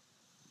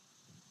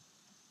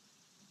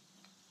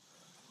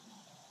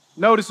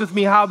 Notice with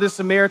me how this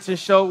Samaritan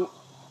showed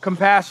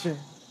compassion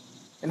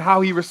and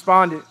how he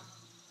responded.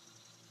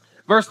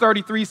 Verse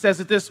 33 says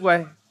it this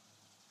way. It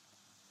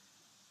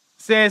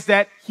says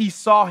that he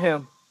saw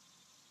him.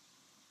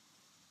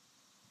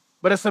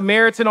 But a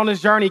Samaritan on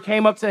his journey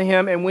came up to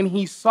him, and when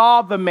he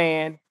saw the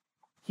man,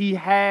 he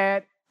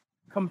had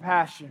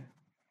compassion.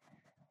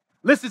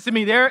 Listen to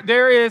me,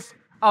 there is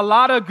a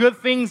lot of good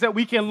things that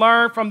we can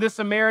learn from this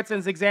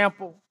Samaritan's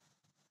example.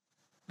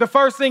 The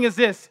first thing is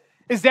this,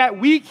 is that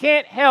we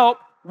can't help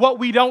what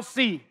we don't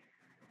see.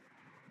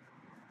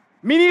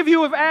 Many of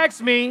you have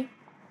asked me,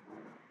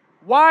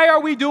 why are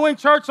we doing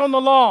church on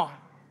the lawn?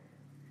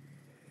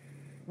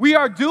 We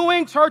are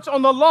doing church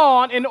on the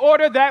lawn in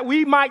order that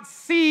we might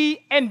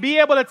see and be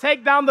able to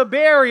take down the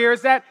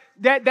barriers that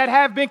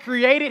have been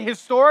created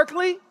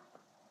historically,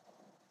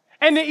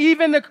 and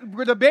even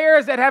the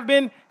barriers that have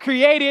been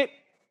created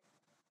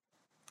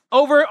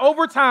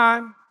over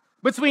time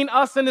between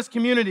us and this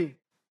community.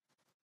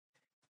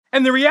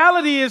 And the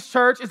reality is,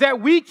 church, is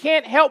that we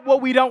can't help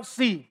what we don't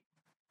see.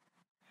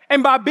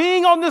 And by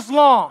being on this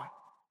lawn,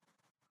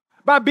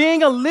 by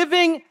being a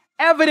living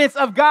evidence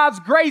of God's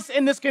grace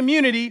in this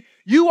community,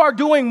 you are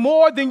doing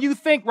more than you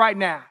think right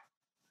now.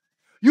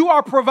 You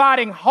are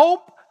providing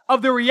hope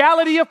of the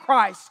reality of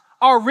Christ,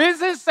 our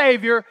risen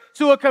Savior,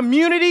 to a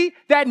community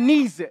that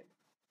needs it.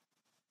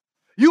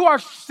 You are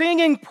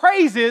singing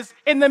praises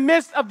in the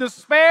midst of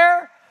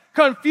despair,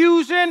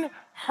 confusion,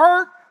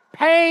 hurt,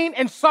 pain,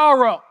 and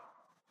sorrow.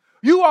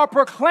 You are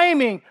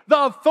proclaiming the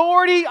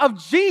authority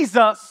of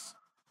Jesus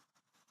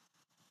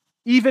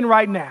even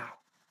right now.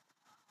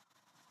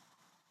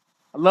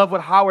 I love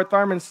what Howard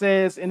Thurman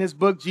says in his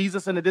book,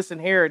 Jesus and the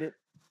Disinherited.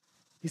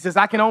 He says,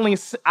 I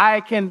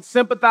can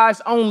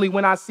sympathize only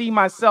when I see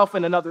myself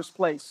in another's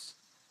place.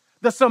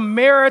 The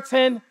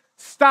Samaritan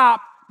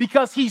stopped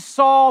because he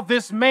saw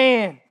this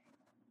man.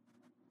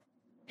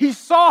 He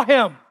saw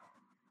him.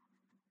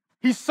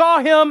 He saw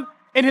him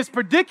in his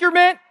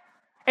predicament,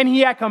 and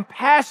he had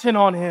compassion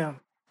on him.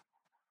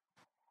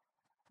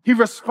 He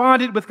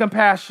responded with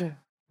compassion.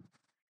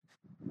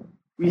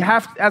 We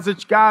have, as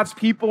God's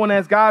people and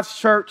as God's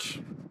church,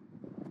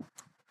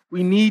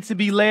 we need to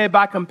be led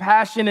by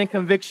compassion and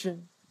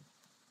conviction.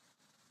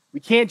 We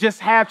can't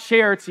just have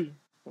charity.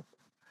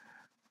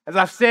 As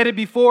I've said it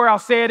before, I'll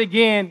say it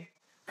again.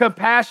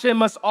 Compassion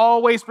must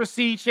always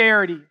precede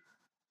charity.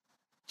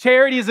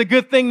 Charity is a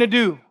good thing to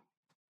do.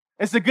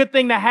 It's a good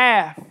thing to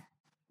have.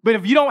 But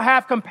if you don't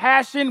have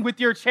compassion with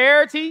your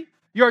charity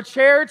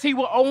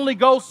will only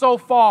go so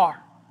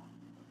far.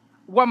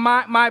 What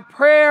my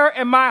prayer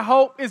and my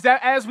hope is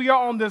that as we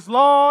are on this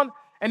lawn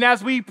and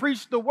as we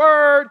preach the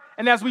word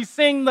and as we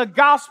sing the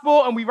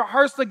gospel and we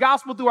rehearse the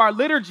gospel through our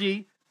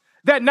liturgy,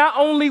 that not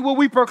only will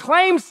we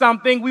proclaim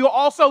something, we will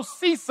also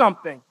see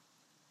something.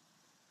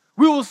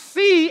 We will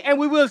see and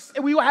we will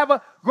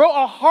grow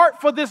a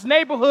heart for this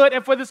neighborhood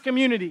and for this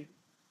community,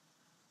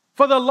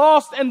 for the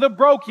lost and the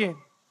broken.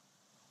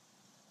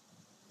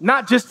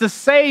 Not just to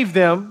save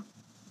them,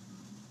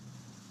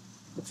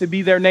 but to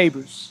be their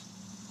neighbors,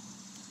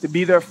 to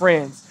be their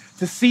friends,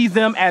 to see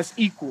them as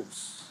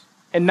equals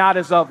and not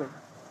as other.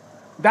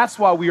 That's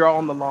why we are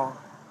on the lawn.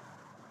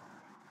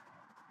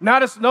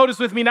 Notice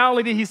with me, not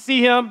only did he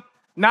see him,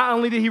 not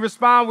only did he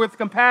respond with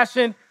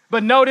compassion,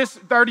 but notice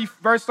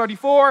verse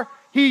 34,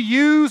 he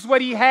used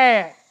what he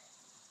had.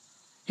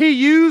 He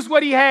used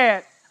what he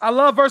had. I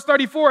love verse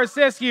 34. It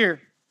says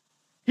here,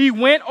 he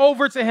went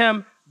over to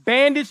him,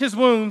 bandaged his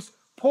wounds,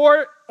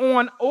 poured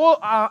on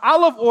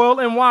olive oil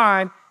and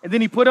wine, and then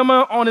he put him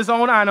on his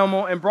own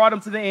animal and brought him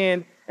to the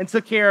inn and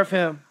took care of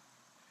him.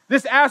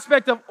 This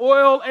aspect of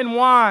oil and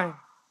wine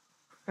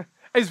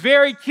is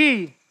very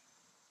key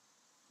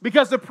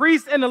because the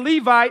priest and the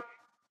Levite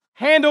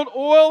handled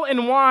oil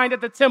and wine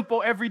at the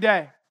temple every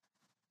day.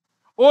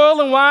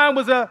 Oil and wine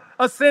was a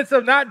sense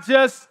of not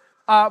just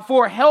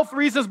for health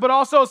reasons, but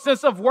also a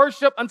sense of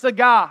worship unto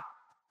God.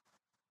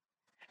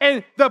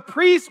 And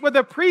where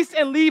the priest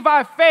and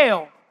Levite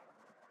failed,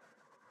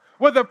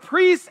 where the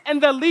priest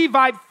and the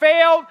Levite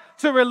failed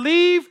to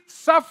relieve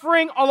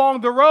suffering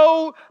along the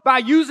road by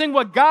using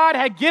what God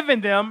had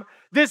given them,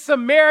 this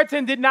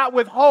Samaritan did not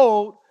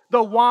withhold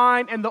the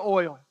wine and the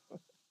oil.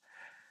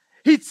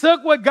 He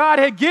took what God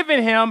had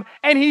given him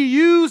and he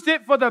used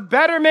it for the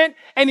betterment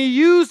and he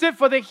used it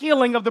for the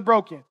healing of the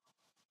broken.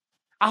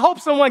 I hope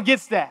someone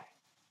gets that.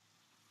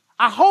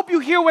 I hope you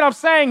hear what I'm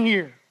saying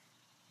here.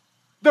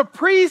 The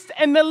priest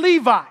and the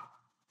Levite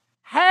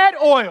had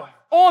oil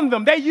on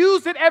them. They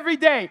used it every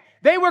day.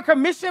 They were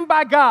commissioned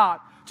by God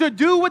to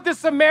do what the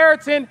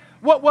Samaritan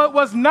what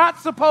was not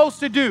supposed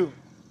to do.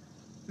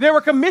 They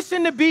were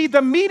commissioned to be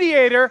the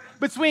mediator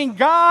between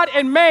God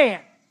and man.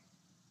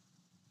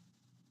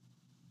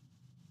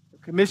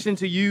 They're commissioned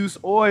to use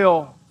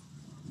oil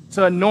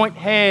to anoint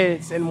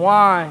heads and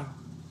wine,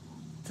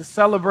 to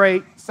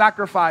celebrate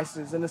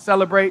sacrifices and to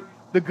celebrate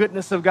the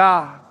goodness of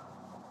God.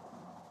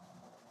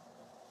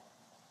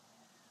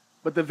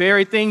 But the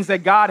very things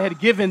that God had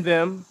given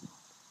them,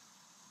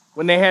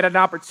 when they had an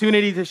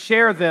opportunity to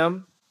share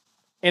them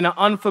in an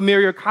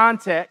unfamiliar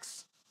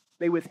context,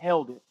 they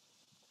withheld it.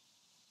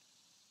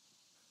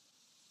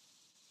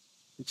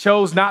 They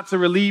chose not to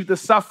relieve the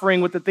suffering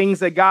with the things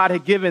that God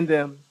had given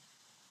them.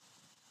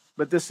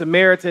 But the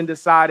Samaritan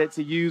decided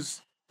to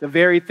use the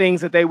very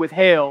things that they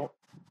withheld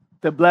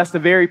to bless the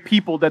very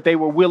people that they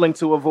were willing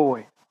to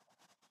avoid.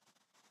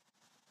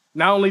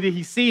 Not only did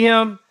he see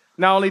him,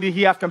 not only did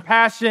he have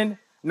compassion,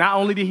 not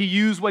only did he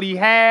use what he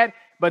had,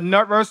 but in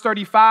verse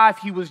 35,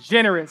 he was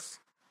generous.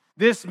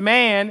 This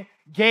man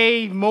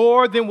gave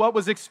more than what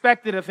was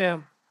expected of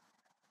him.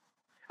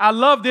 I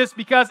love this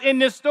because in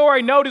this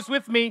story, notice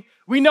with me,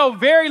 we know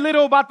very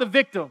little about the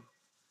victim.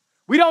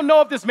 We don't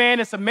know if this man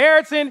is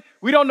Samaritan.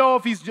 We don't know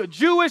if he's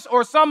Jewish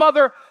or some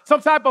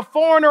type of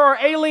foreigner or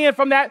alien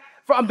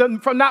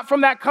not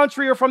from that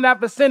country or from that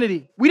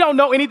vicinity. We don't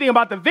know anything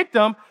about the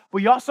victim,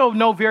 but we also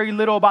know very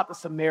little about the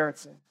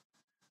Samaritan.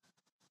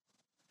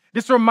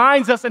 This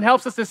reminds us and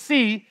helps us to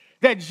see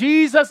that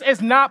Jesus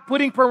is not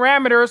putting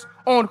parameters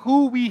on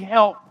who we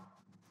help.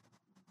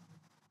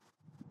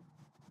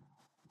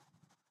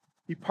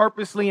 He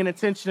purposely and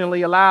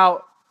intentionally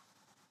allowed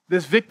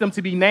this victim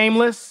to be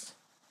nameless,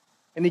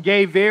 and he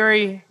gave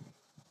very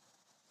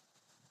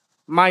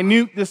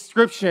minute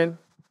description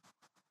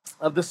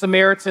of the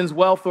Samaritan's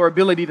wealth or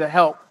ability to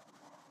help.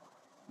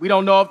 We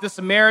don't know if the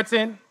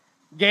Samaritan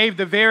gave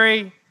the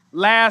very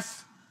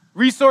last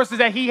resources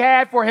that he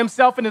had for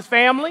himself and his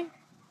family,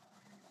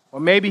 or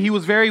maybe he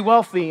was very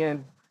wealthy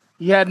and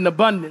he had an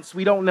abundance.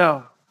 We don't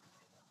know.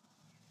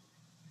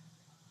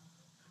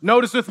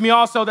 Notice with me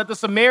also that the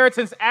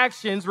Samaritan's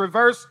actions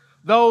reverse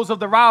those of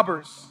the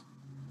robbers.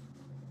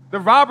 The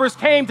robbers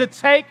came to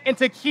take and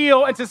to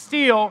kill and to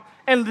steal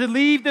and to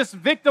leave this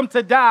victim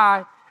to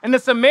die. And the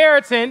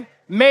Samaritan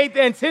made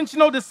the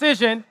intentional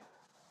decision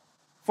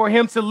for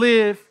him to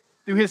live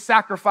through his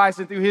sacrifice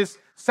and through his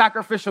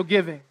sacrificial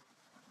giving.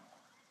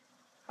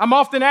 I'm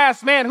often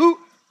asked, man,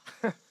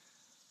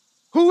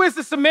 who is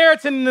the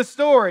Samaritan in this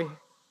story?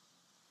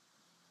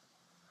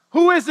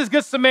 Who is this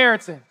good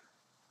Samaritan?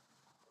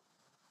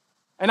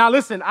 And now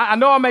listen, I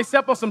know I may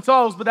step on some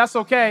toes, but that's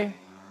okay.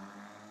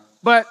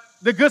 But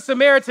the good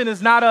Samaritan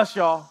is not us,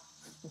 y'all.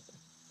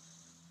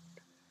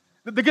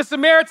 The good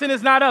Samaritan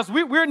is not us.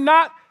 We're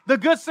not the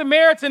good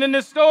Samaritan in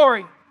this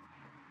story.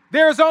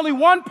 There is only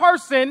one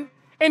person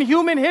in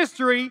human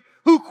history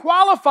who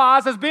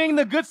qualifies as being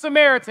the good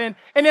Samaritan,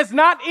 and it's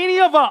not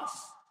any of us.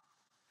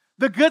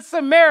 The good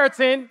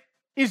Samaritan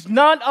is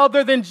none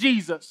other than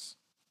Jesus.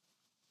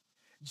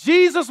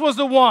 Jesus was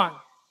the one,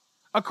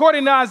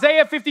 according to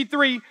Isaiah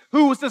 53,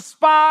 who was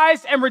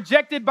despised and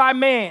rejected by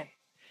man.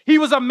 He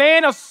was a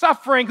man of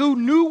suffering who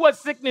knew what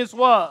sickness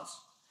was.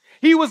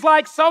 He was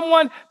like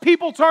someone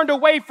people turned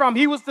away from.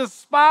 He was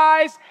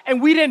despised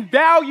and we didn't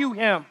value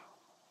him.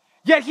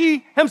 Yet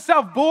he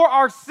himself bore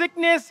our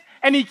sickness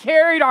and he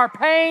carried our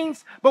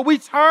pains, but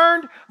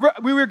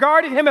we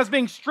regarded him as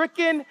being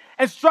stricken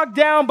and struck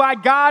down by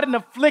God and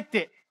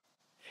afflicted.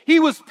 He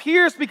was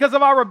pierced because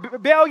of our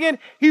rebellion.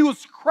 He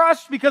was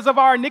crushed because of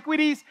our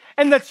iniquities.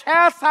 And the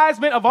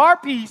chastisement of our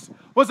peace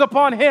was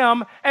upon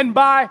him. And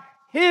by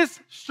his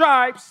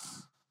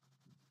stripes,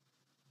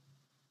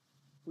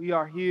 we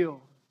are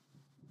healed.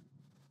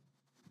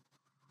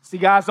 See,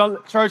 guys,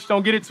 church,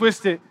 don't get it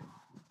twisted.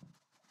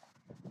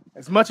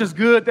 As much as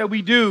good that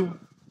we do,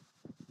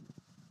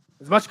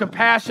 as much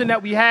compassion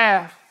that we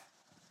have,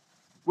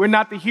 we're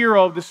not the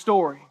hero of the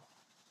story.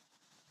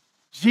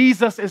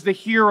 Jesus is the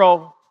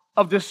hero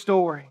of this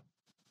story.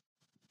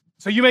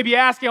 So you may be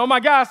asking, oh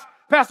my gosh,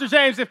 Pastor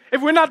James, if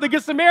we're not the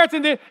Good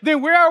Samaritan,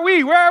 then where are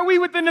we? Where are we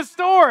within this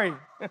story?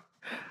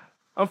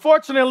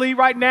 Unfortunately,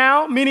 right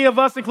now, many of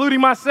us,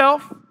 including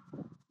myself,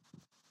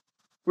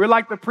 we're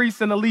like the priest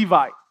and the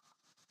Levite.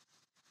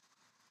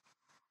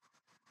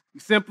 We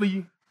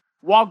simply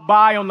walk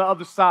by on the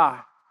other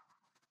side.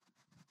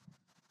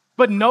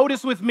 But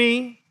notice with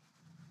me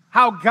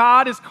how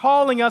God is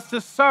calling us to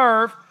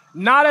serve,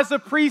 not as a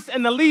priest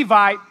and the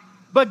Levite,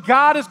 but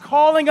God is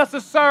calling us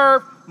to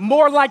serve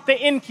more like the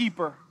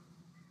innkeeper.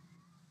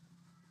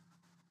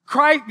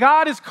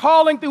 God is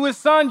calling through his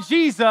son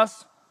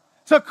Jesus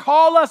to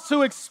call us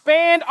to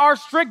expand our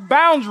strict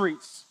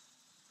boundaries.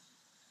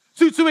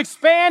 To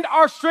expand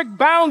our strict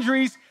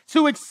boundaries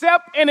to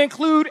accept and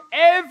include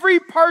every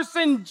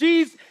person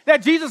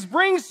that Jesus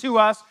brings to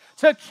us,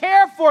 to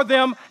care for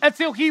them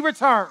until he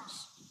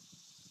returns.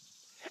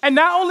 And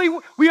not only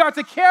we are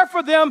to care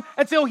for them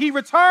until he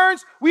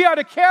returns, we are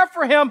to care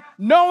for him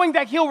knowing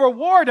that he'll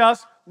reward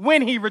us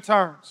when he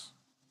returns.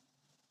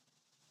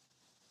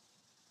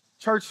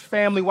 Church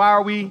family, why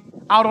are we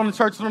out on the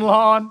church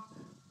lawn?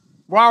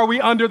 Why are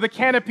we under the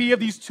canopy of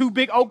these two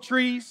big oak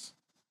trees?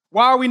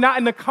 Why are we not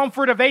in the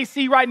comfort of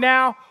AC right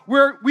now?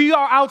 We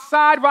are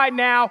outside right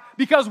now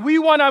because we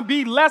want to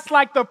be less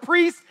like the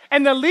priest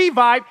and the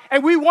Levite,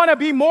 and we want to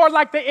be more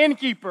like the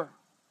innkeeper.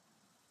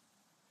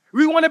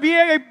 We want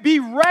to be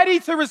ready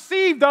to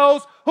receive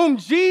those whom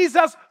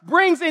Jesus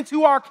brings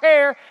into our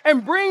care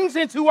and brings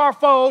into our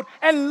fold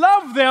and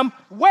love them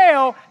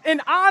well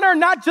in honor,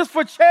 not just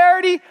for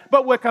charity,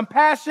 but with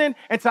compassion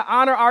and to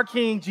honor our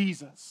King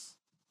Jesus.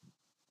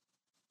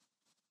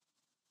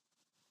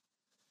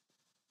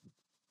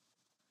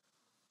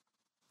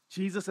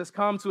 Jesus has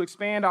come to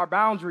expand our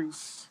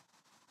boundaries.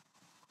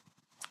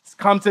 He's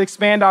come to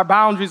expand our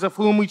boundaries of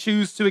whom we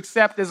choose to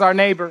accept as our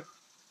neighbor.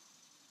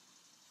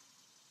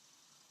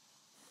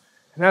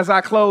 And as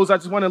I close, I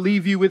just want to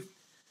leave you with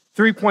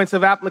 3 points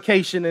of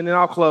application, and then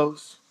I'll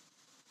close.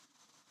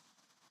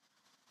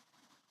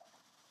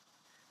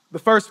 The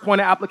first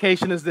point of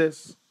application is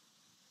this: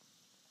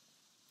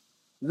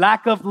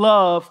 lack of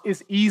love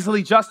is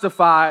easily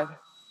justified,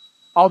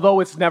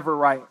 although it's never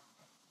right.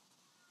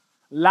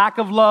 Lack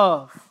of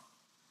love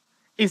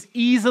is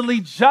easily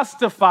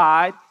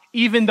justified,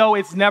 even though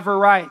it's never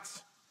right.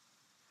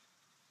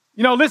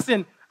 You know,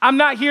 listen, I'm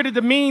not here to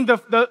demean the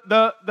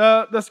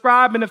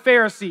scribe and the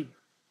Pharisee.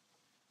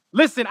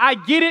 Listen, I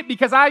get it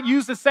because I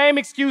use the same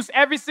excuse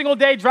every single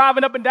day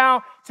driving up and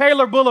down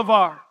Taylor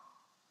Boulevard.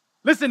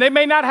 Listen, they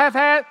may not have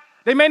had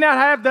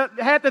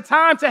the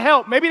time to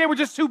help. Maybe they were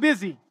just too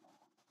busy.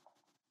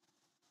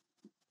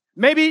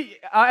 Maybe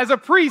as a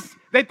priest,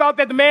 they thought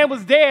that the man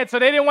was dead, so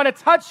they didn't want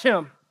to touch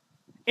him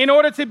in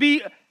order to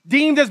be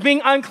deemed as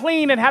being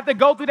unclean and have to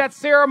go through that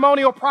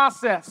ceremonial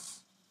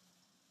process.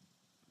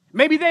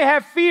 Maybe they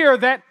had fear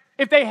that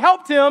if they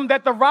helped him,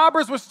 that the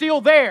robbers were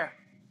still there.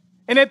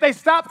 And if they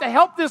stop to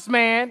help this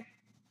man,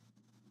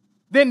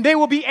 then they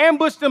will be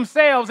ambushed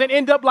themselves and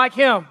end up like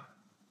him.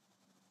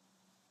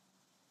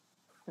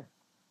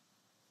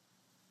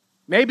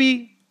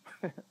 Maybe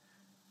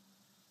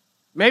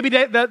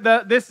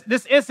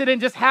this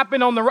incident just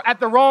happened at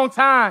the wrong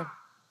time.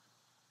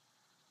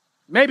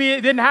 Maybe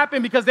it didn't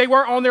happen because they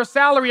weren't on their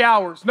salary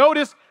hours.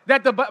 Notice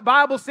that the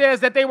Bible says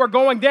that they were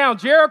going down.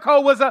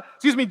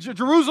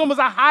 Jerusalem was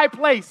a high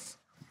place.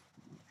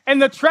 And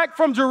the trek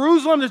from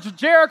Jerusalem to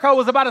Jericho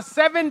was about a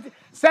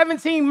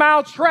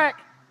 17-mile trek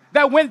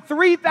that went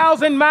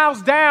 3,000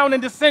 miles down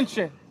in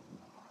descension.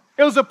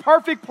 It was a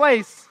perfect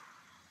place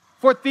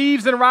for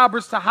thieves and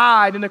robbers to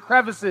hide in the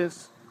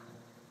crevices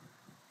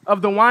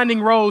of the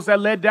winding roads that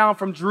led down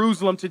from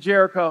Jerusalem to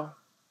Jericho.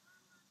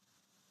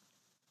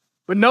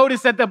 But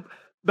notice that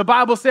the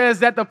Bible says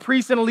that the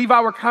priests and the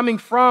Levite were coming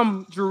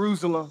from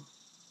Jerusalem.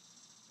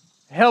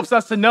 It helps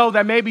us to know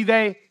that maybe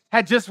they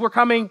were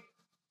coming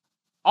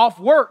off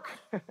work.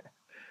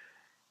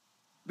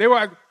 They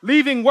were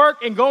leaving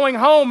work and going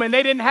home, and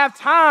they didn't have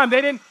time. They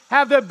didn't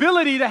have the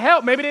ability to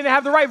help. Maybe they didn't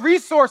have the right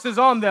resources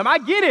on them. I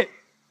get it.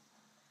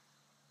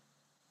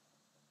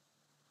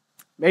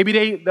 Maybe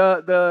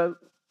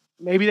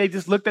they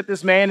just looked at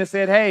this man and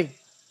said, "Hey,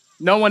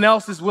 no one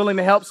else is willing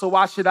to help, so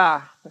why should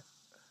I?"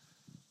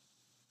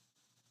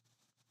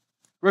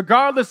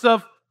 Regardless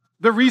of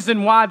the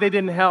reason why they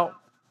didn't help,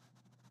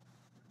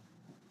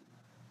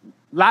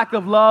 lack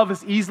of love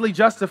is easily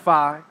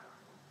justified,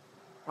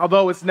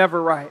 although it's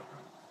never right.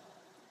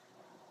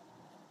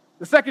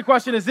 The second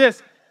question is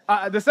this.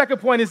 The second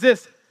point is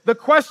this. The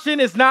question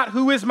is not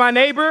who is my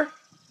neighbor,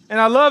 and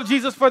I love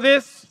Jesus for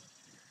this.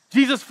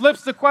 Jesus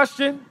flips the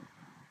question.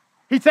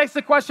 He takes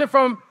the question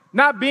from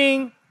not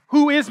being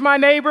who is my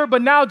neighbor,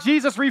 but now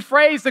Jesus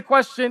rephrased the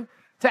question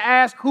to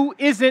ask who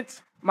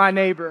isn't my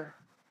neighbor.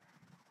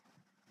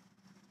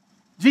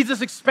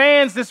 Jesus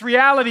expands this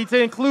reality to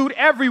include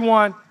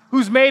everyone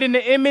who's made in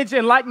the image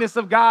and likeness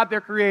of God, their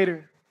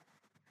creator.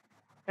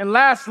 And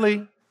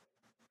lastly,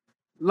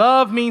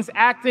 love means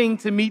acting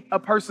to meet a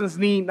person's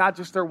need, not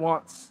just their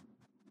wants.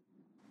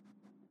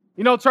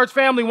 You know, church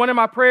family, one of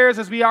my prayers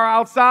as we are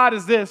outside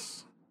is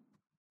this.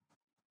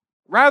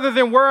 Rather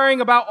than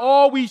worrying about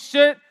all we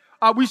should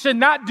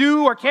not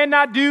do or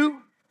cannot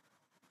do,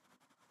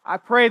 I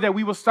pray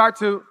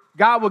that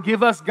God will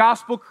give us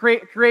gospel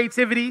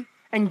creativity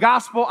and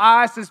gospel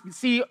eyes to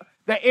see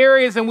the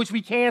areas in which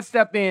we can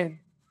step in,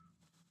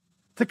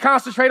 to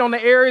concentrate on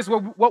the areas where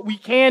what we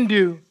can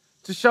do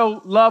to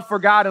show love for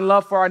God and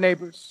love for our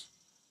neighbors.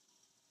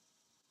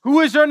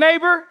 Who is your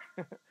neighbor?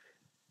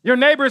 Your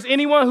neighbor is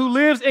anyone who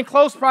lives in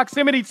close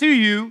proximity to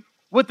you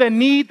with a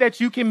need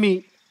that you can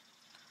meet.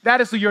 That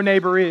is who your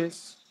neighbor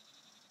is.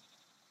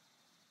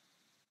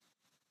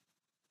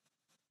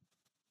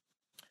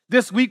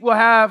 This week we'll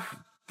have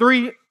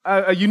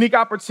a unique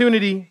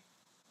opportunity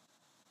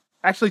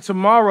Actually,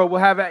 tomorrow we'll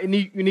have a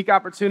unique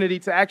opportunity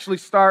to actually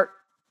start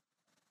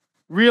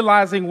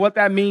realizing what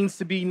that means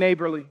to be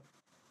neighborly.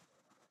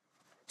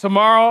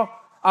 Tomorrow,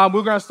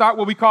 we're going to start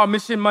what we call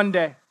Mission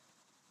Monday.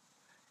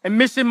 And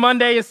Mission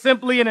Monday is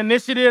simply an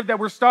initiative that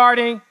we're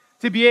starting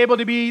to be able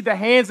to be the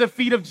hands and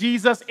feet of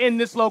Jesus in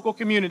this local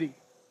community.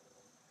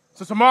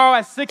 So tomorrow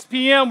at 6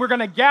 p.m., we're going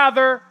to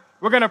gather,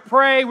 we're going to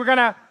pray,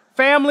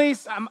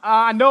 families,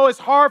 I know it's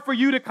hard for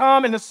you to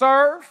come and to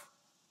serve,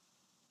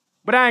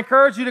 but I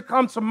encourage you to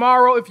come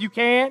tomorrow if you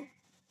can,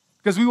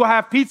 because we will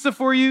have pizza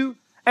for you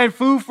and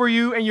food for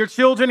you and your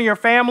children and your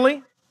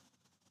family,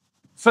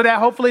 so that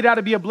hopefully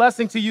that'll be a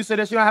blessing to you so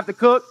that you don't have to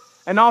cook,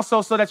 and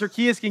also so that your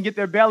kids can get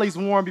their bellies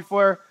warm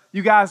before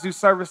you guys do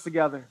service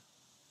together.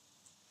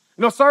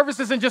 You know, service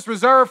isn't just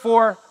reserved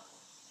for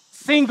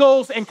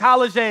singles and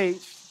college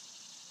age,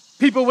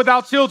 people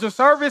without children.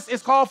 Service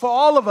is called for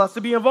all of us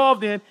to be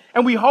involved in,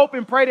 and we hope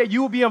and pray that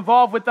you will be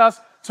involved with us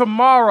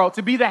tomorrow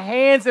to be the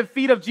hands and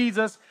feet of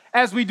Jesus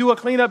as we do a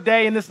cleanup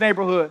day in this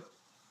neighborhood.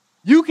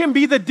 You can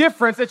be the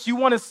difference that you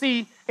want to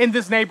see in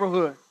this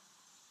neighborhood.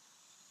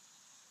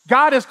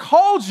 God has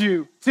called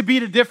you to be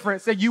the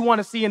difference that you want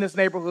to see in this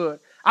neighborhood.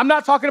 I'm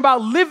not talking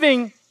about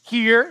living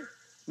here. I'm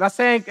not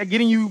saying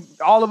getting you,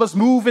 all of us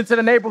move into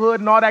the neighborhood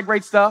and all that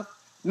great stuff.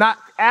 Not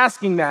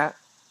asking that.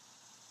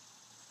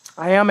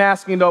 I am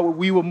asking, though,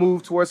 we will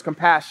move towards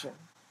compassion.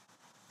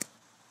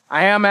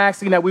 I am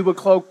asking that we would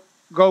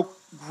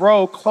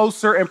grow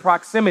closer in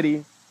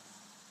proximity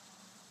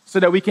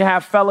so that we can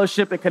have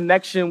fellowship and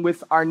connection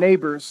with our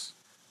neighbors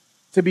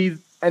to be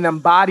an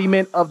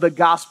embodiment of the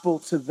gospel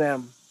to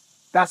them.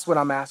 That's what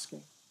I'm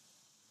asking.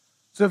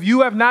 So if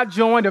you have not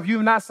joined, if you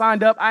have not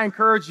signed up, I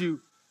encourage you,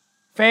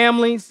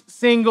 families,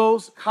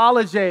 singles,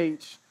 college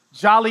age,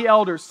 jolly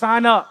elders,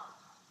 sign up.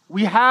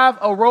 We have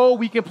a role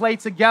we can play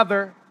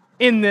together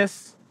in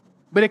this,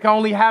 but it can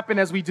only happen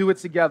as we do it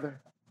together.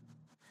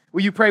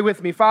 Will you pray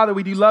with me? Father,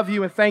 we do love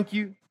you and thank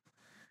you.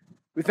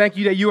 We thank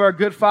you that you are a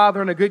good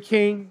father and a good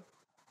king.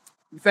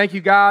 We thank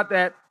you, God,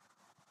 that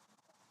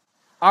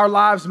our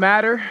lives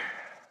matter.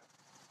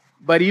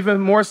 But even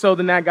more so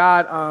than that,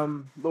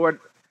 God, Lord,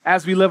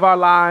 as we live our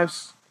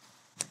lives,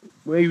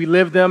 may we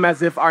live them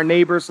as if our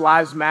neighbors'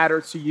 lives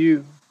matter to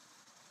you.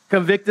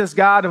 Convict us,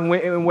 God,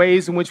 in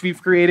ways in which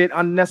we've created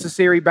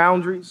unnecessary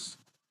boundaries,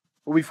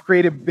 where we've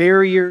created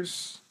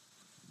barriers,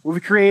 where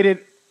we've created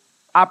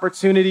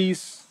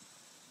opportunities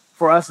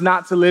for us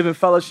not to live in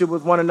fellowship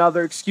with one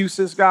another,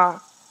 excuses, God.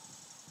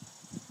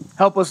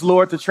 Help us,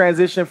 Lord, to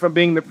transition from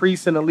being the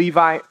priest and the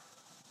Levite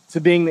to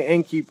being the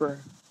innkeeper.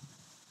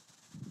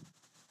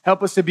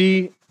 Help us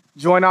to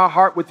join our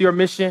heart with your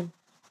mission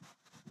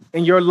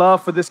and your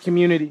love for this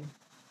community.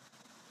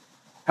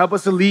 Help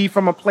us to lead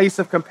from a place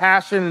of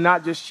compassion and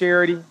not just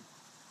charity.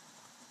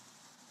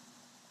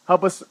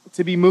 Help us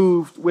to be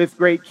moved with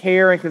great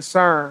care and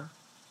concern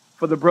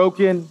for the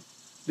broken,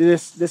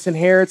 this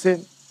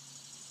inherited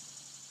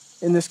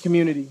in this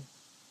community.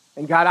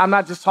 And God, I'm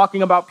not just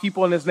talking about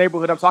people in this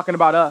neighborhood, I'm talking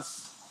about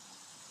us.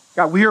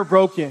 God, we are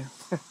broken.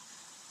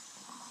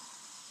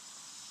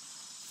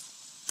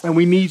 And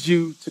we need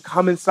you to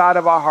come inside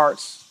of our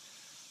hearts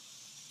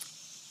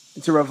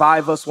and to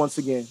revive us once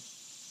again.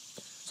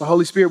 So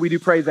Holy Spirit, we do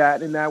pray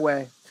that in that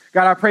way.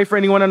 God, I pray for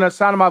anyone under the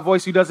sound of my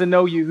voice who doesn't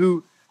know you,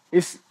 who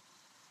is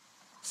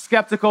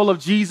skeptical of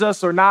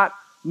Jesus or not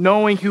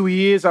knowing who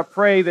he is. I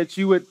pray that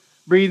you would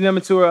bring them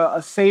into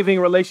a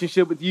saving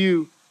relationship with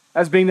you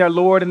as being their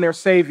Lord and their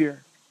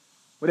Savior,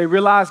 where they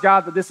realize,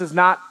 God, that this is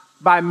not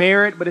by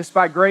merit, but it's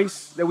by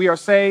grace that we are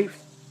saved.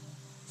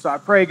 So I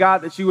pray,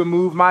 God, that you would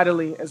move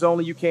mightily as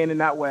only you can in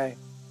that way.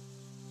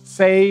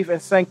 Save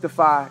and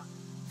sanctify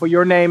for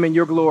your name and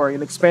your glory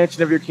and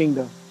expansion of your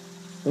kingdom.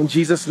 In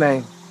Jesus'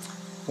 name,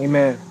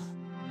 amen.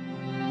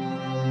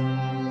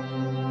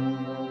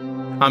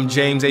 I'm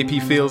James A.P.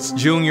 Fields,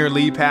 Jr.,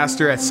 lead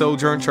pastor at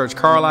Sojourn Church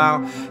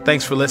Carlisle.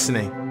 Thanks for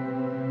listening.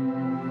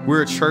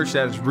 We're a church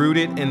that is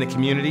rooted in the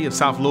community of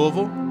South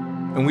Louisville,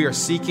 and we are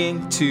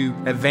seeking to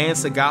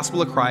advance the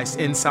gospel of Christ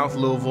in South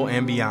Louisville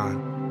and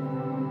beyond.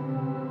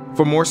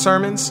 For more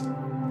sermons,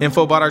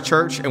 info about our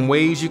church, and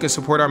ways you can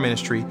support our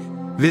ministry,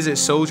 visit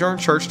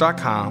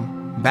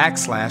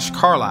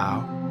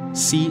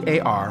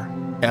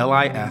sojournchurch.com/Carlisle,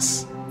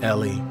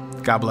 CARLISLE.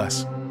 God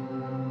bless.